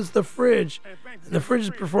that was the Fridge. And the Fridge's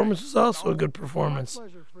performance was also a good performance. So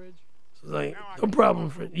like, no problem,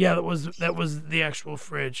 Fridge. Yeah, that was the actual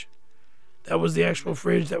Fridge. That was the actual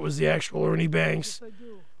Fridge. That was the actual Ernie Banks.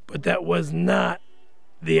 But that was not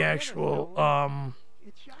the actual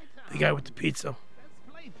the guy with the pizza.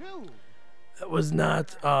 That was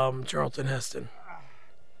not Charlton Heston.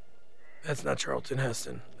 That's not Charlton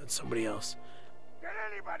Heston. That's somebody else.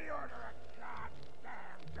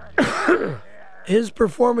 His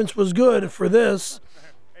performance was good for this,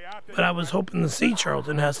 but I was hoping to see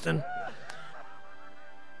Charlton Heston.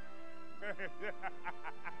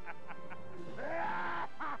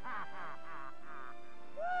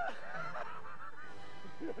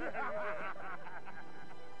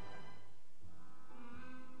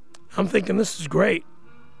 I'm thinking this is great.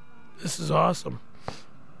 This is awesome.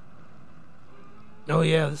 Oh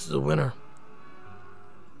yeah, this is a winner.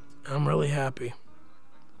 I'm really happy.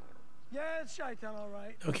 Yeah, it's Chi-Town, all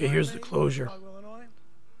right. Okay, here's the closure.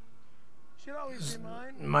 Should always be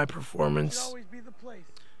mine. My performance Should always be the place.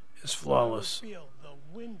 is flawless. Feel the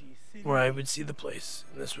windy city. Where I would see the place,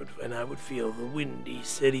 and I would feel the windy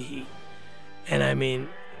city heat. And I mean,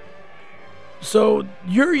 so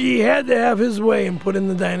Yuri had to have his way and put in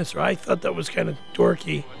the dinosaur. I thought that was kind of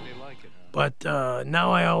dorky, but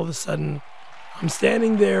now I all of a sudden I'm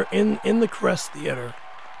standing there in the Crest Theater,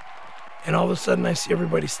 and all of a sudden I see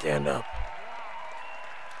everybody stand up.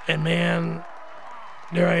 And man,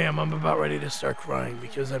 there I am. I'm about ready to start crying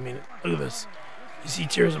because, I mean, look at this. You see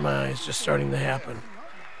tears in my eyes just starting to happen.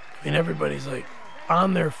 I mean, everybody's like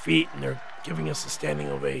on their feet and they're giving us a standing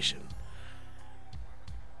ovation.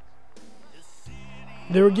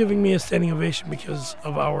 They were giving me a standing ovation because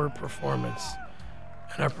of our performance.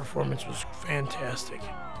 And our performance was fantastic.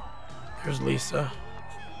 There's Lisa.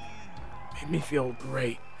 Made me feel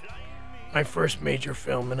great. My first major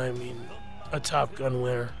film, and I mean a Top Gun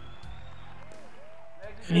winner.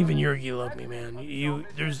 And even Yergi loved me, man.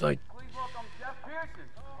 There's like,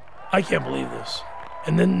 I can't believe this.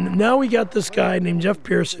 And then now we got this guy named Jeff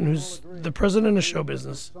Pearson, who's the president of show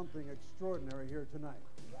business. Something extraordinary here tonight.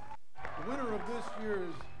 The winner of this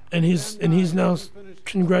year's and he's now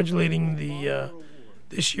congratulating the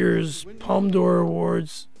this year's Palme d'Or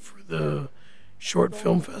Awards for the Short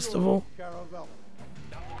Film Festival.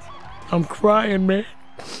 I'm crying, man,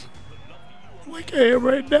 like I am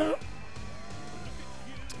right now,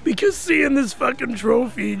 because seeing this fucking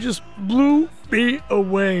trophy just blew me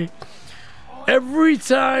away. Every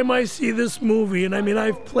time I see this movie, and I mean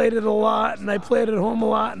I've played it a lot, and I play it at home a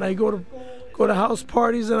lot, and I go to house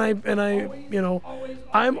parties, and I you know,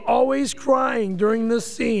 I'm always crying during this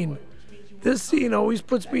scene. This scene always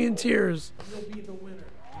puts me in tears.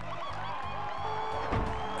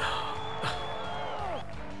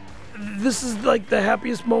 This is like the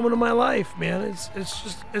happiest moment of my life, man.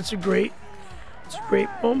 It's a great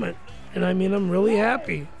moment, and I mean I'm really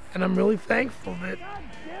happy, and I'm really thankful that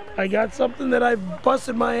I got something that I've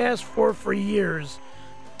busted my ass for years.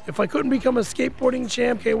 If I couldn't become a skateboarding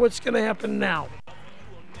champ, okay, what's gonna happen now?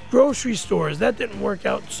 Grocery stores, that didn't work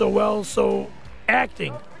out so well. So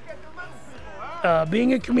acting,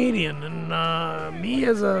 being a comedian, and me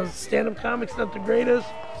as a stand-up comic's not the greatest.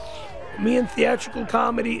 Me in theatrical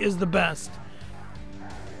comedy is the best.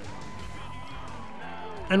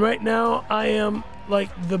 And right now, I am like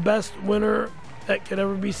the best winner that could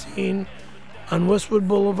ever be seen on Westwood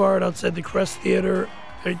Boulevard outside the Crest Theater,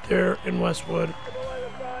 right there in Westwood.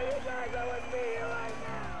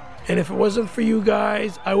 And if it wasn't for you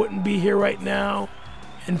guys, I wouldn't be here right now.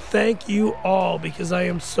 And thank you all, because I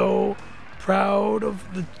am so proud of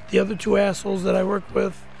the other two assholes that I work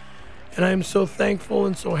with. And I am so thankful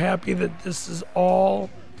and so happy that this is all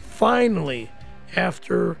finally,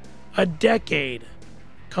 after a decade,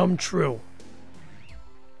 come true.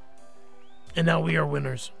 And now we are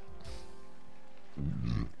winners.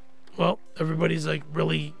 Well, everybody's like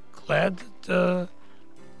really glad that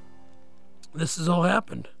this has all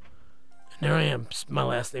happened. And there I am. My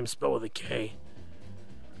last name's spelled with a K.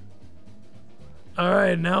 All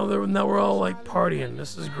right, now we're all like partying.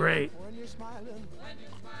 This is great.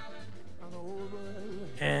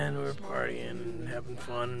 And we're partying and having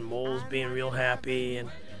fun. Mole's being real happy,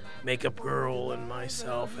 and Makeup Girl and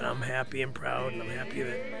myself, and I'm happy and proud, and I'm happy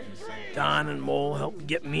that Don and Mole helped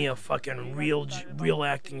get me a fucking real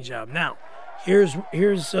acting job. Now, here's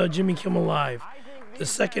Jimmy Kimmel Live, the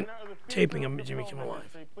second taping of Jimmy Kimmel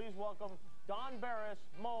Live. Please welcome Don Barris,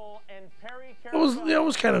 Mole, and Perry. I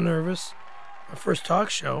was kind of nervous. My first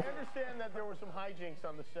talk show. I understand that there were some hijinks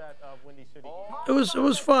on the set of Windy City. It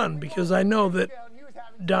was fun because I know that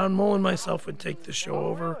Don, Mole, and myself would take the show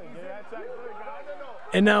over.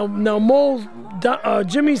 And now Mole,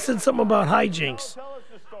 Jimmy said something about hijinks. Tell us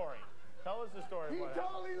the story. Tell us the story. He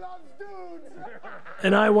totally loves dudes.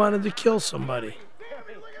 And I wanted to kill somebody.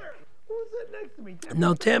 Who's sitting next to me?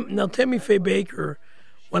 Now Tammy Faye Baker,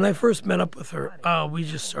 when I first met up with her, we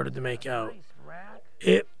just started to make out.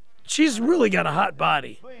 She's really got a hot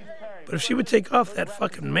body. But if she would take off that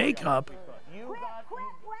fucking makeup,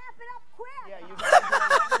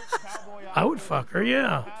 I would fuck her,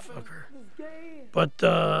 yeah. Fuck her. But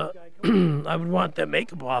I would want that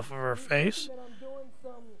makeup off of her face.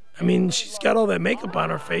 I mean, she's got all that makeup on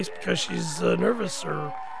her face because she's nervous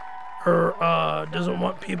or doesn't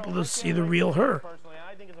want people to see the real her. Personally,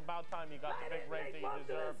 I think it's about time you got the big break that you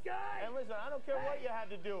deserve. And listen, I don't care what you had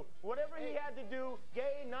to do. Whatever he had to do,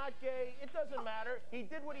 gay, not gay, it doesn't matter. He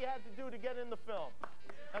did what he had to do to get in the film.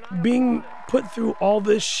 Being put through all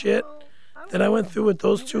this shit that I went through with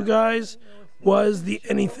those two guys was the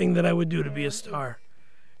anything that I would do to be a star.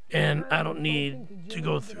 And I don't need to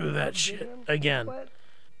go through that shit again.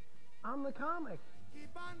 I'm the comic.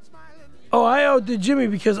 Oh, I outdid Jimmy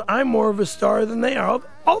because I'm more of a star than they are.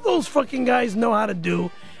 All those fucking guys know how to do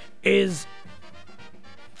is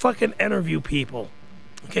fucking interview people.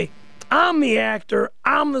 Okay? I'm the actor.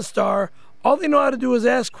 I'm the star. All they know how to do is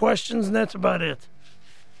ask questions, and that's about it.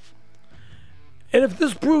 And if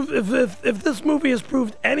this movie has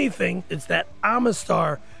proved anything, it's that I'm a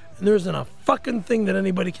star, and there isn't a fucking thing that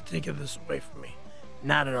anybody can take this away from me.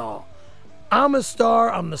 Not at all. I'm a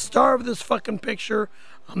star. I'm the star of this fucking picture.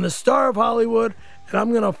 I'm the star of Hollywood, and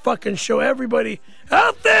I'm gonna fucking show everybody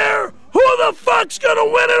out there who the fuck's gonna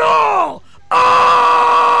win it all. Oh!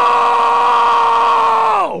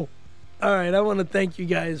 All right, I want to thank you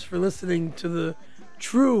guys for listening to the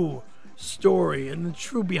true story and the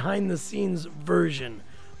true behind-the-scenes version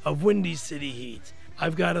of Windy City Heat.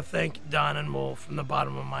 I've got to thank Don and Mole from the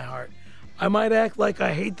bottom of my heart. I might act like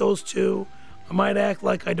I hate those two. I might act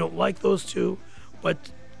like I don't like those two,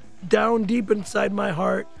 but down deep inside my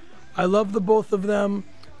heart, I love the both of them.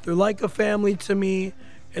 They're like a family to me,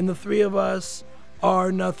 and the three of us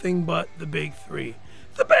are nothing but the big three.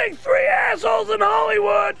 The big three assholes in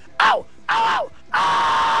Hollywood! Ow! Ow!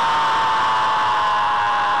 Ow!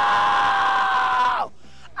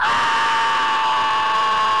 Ow!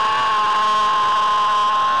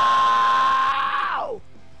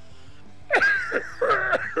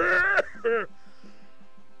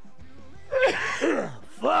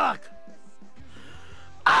 Fuck!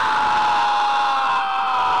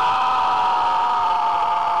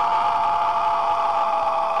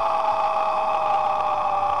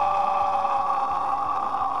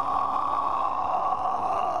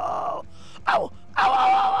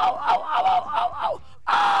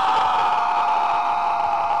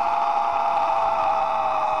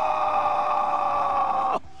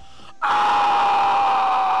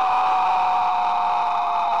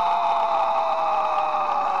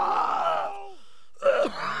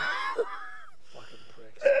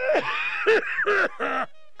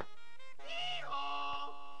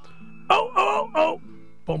 Oh,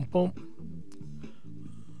 bum bum.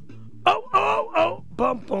 Oh,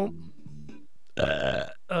 bum bum.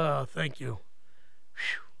 Thank you.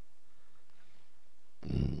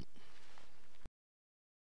 Whew.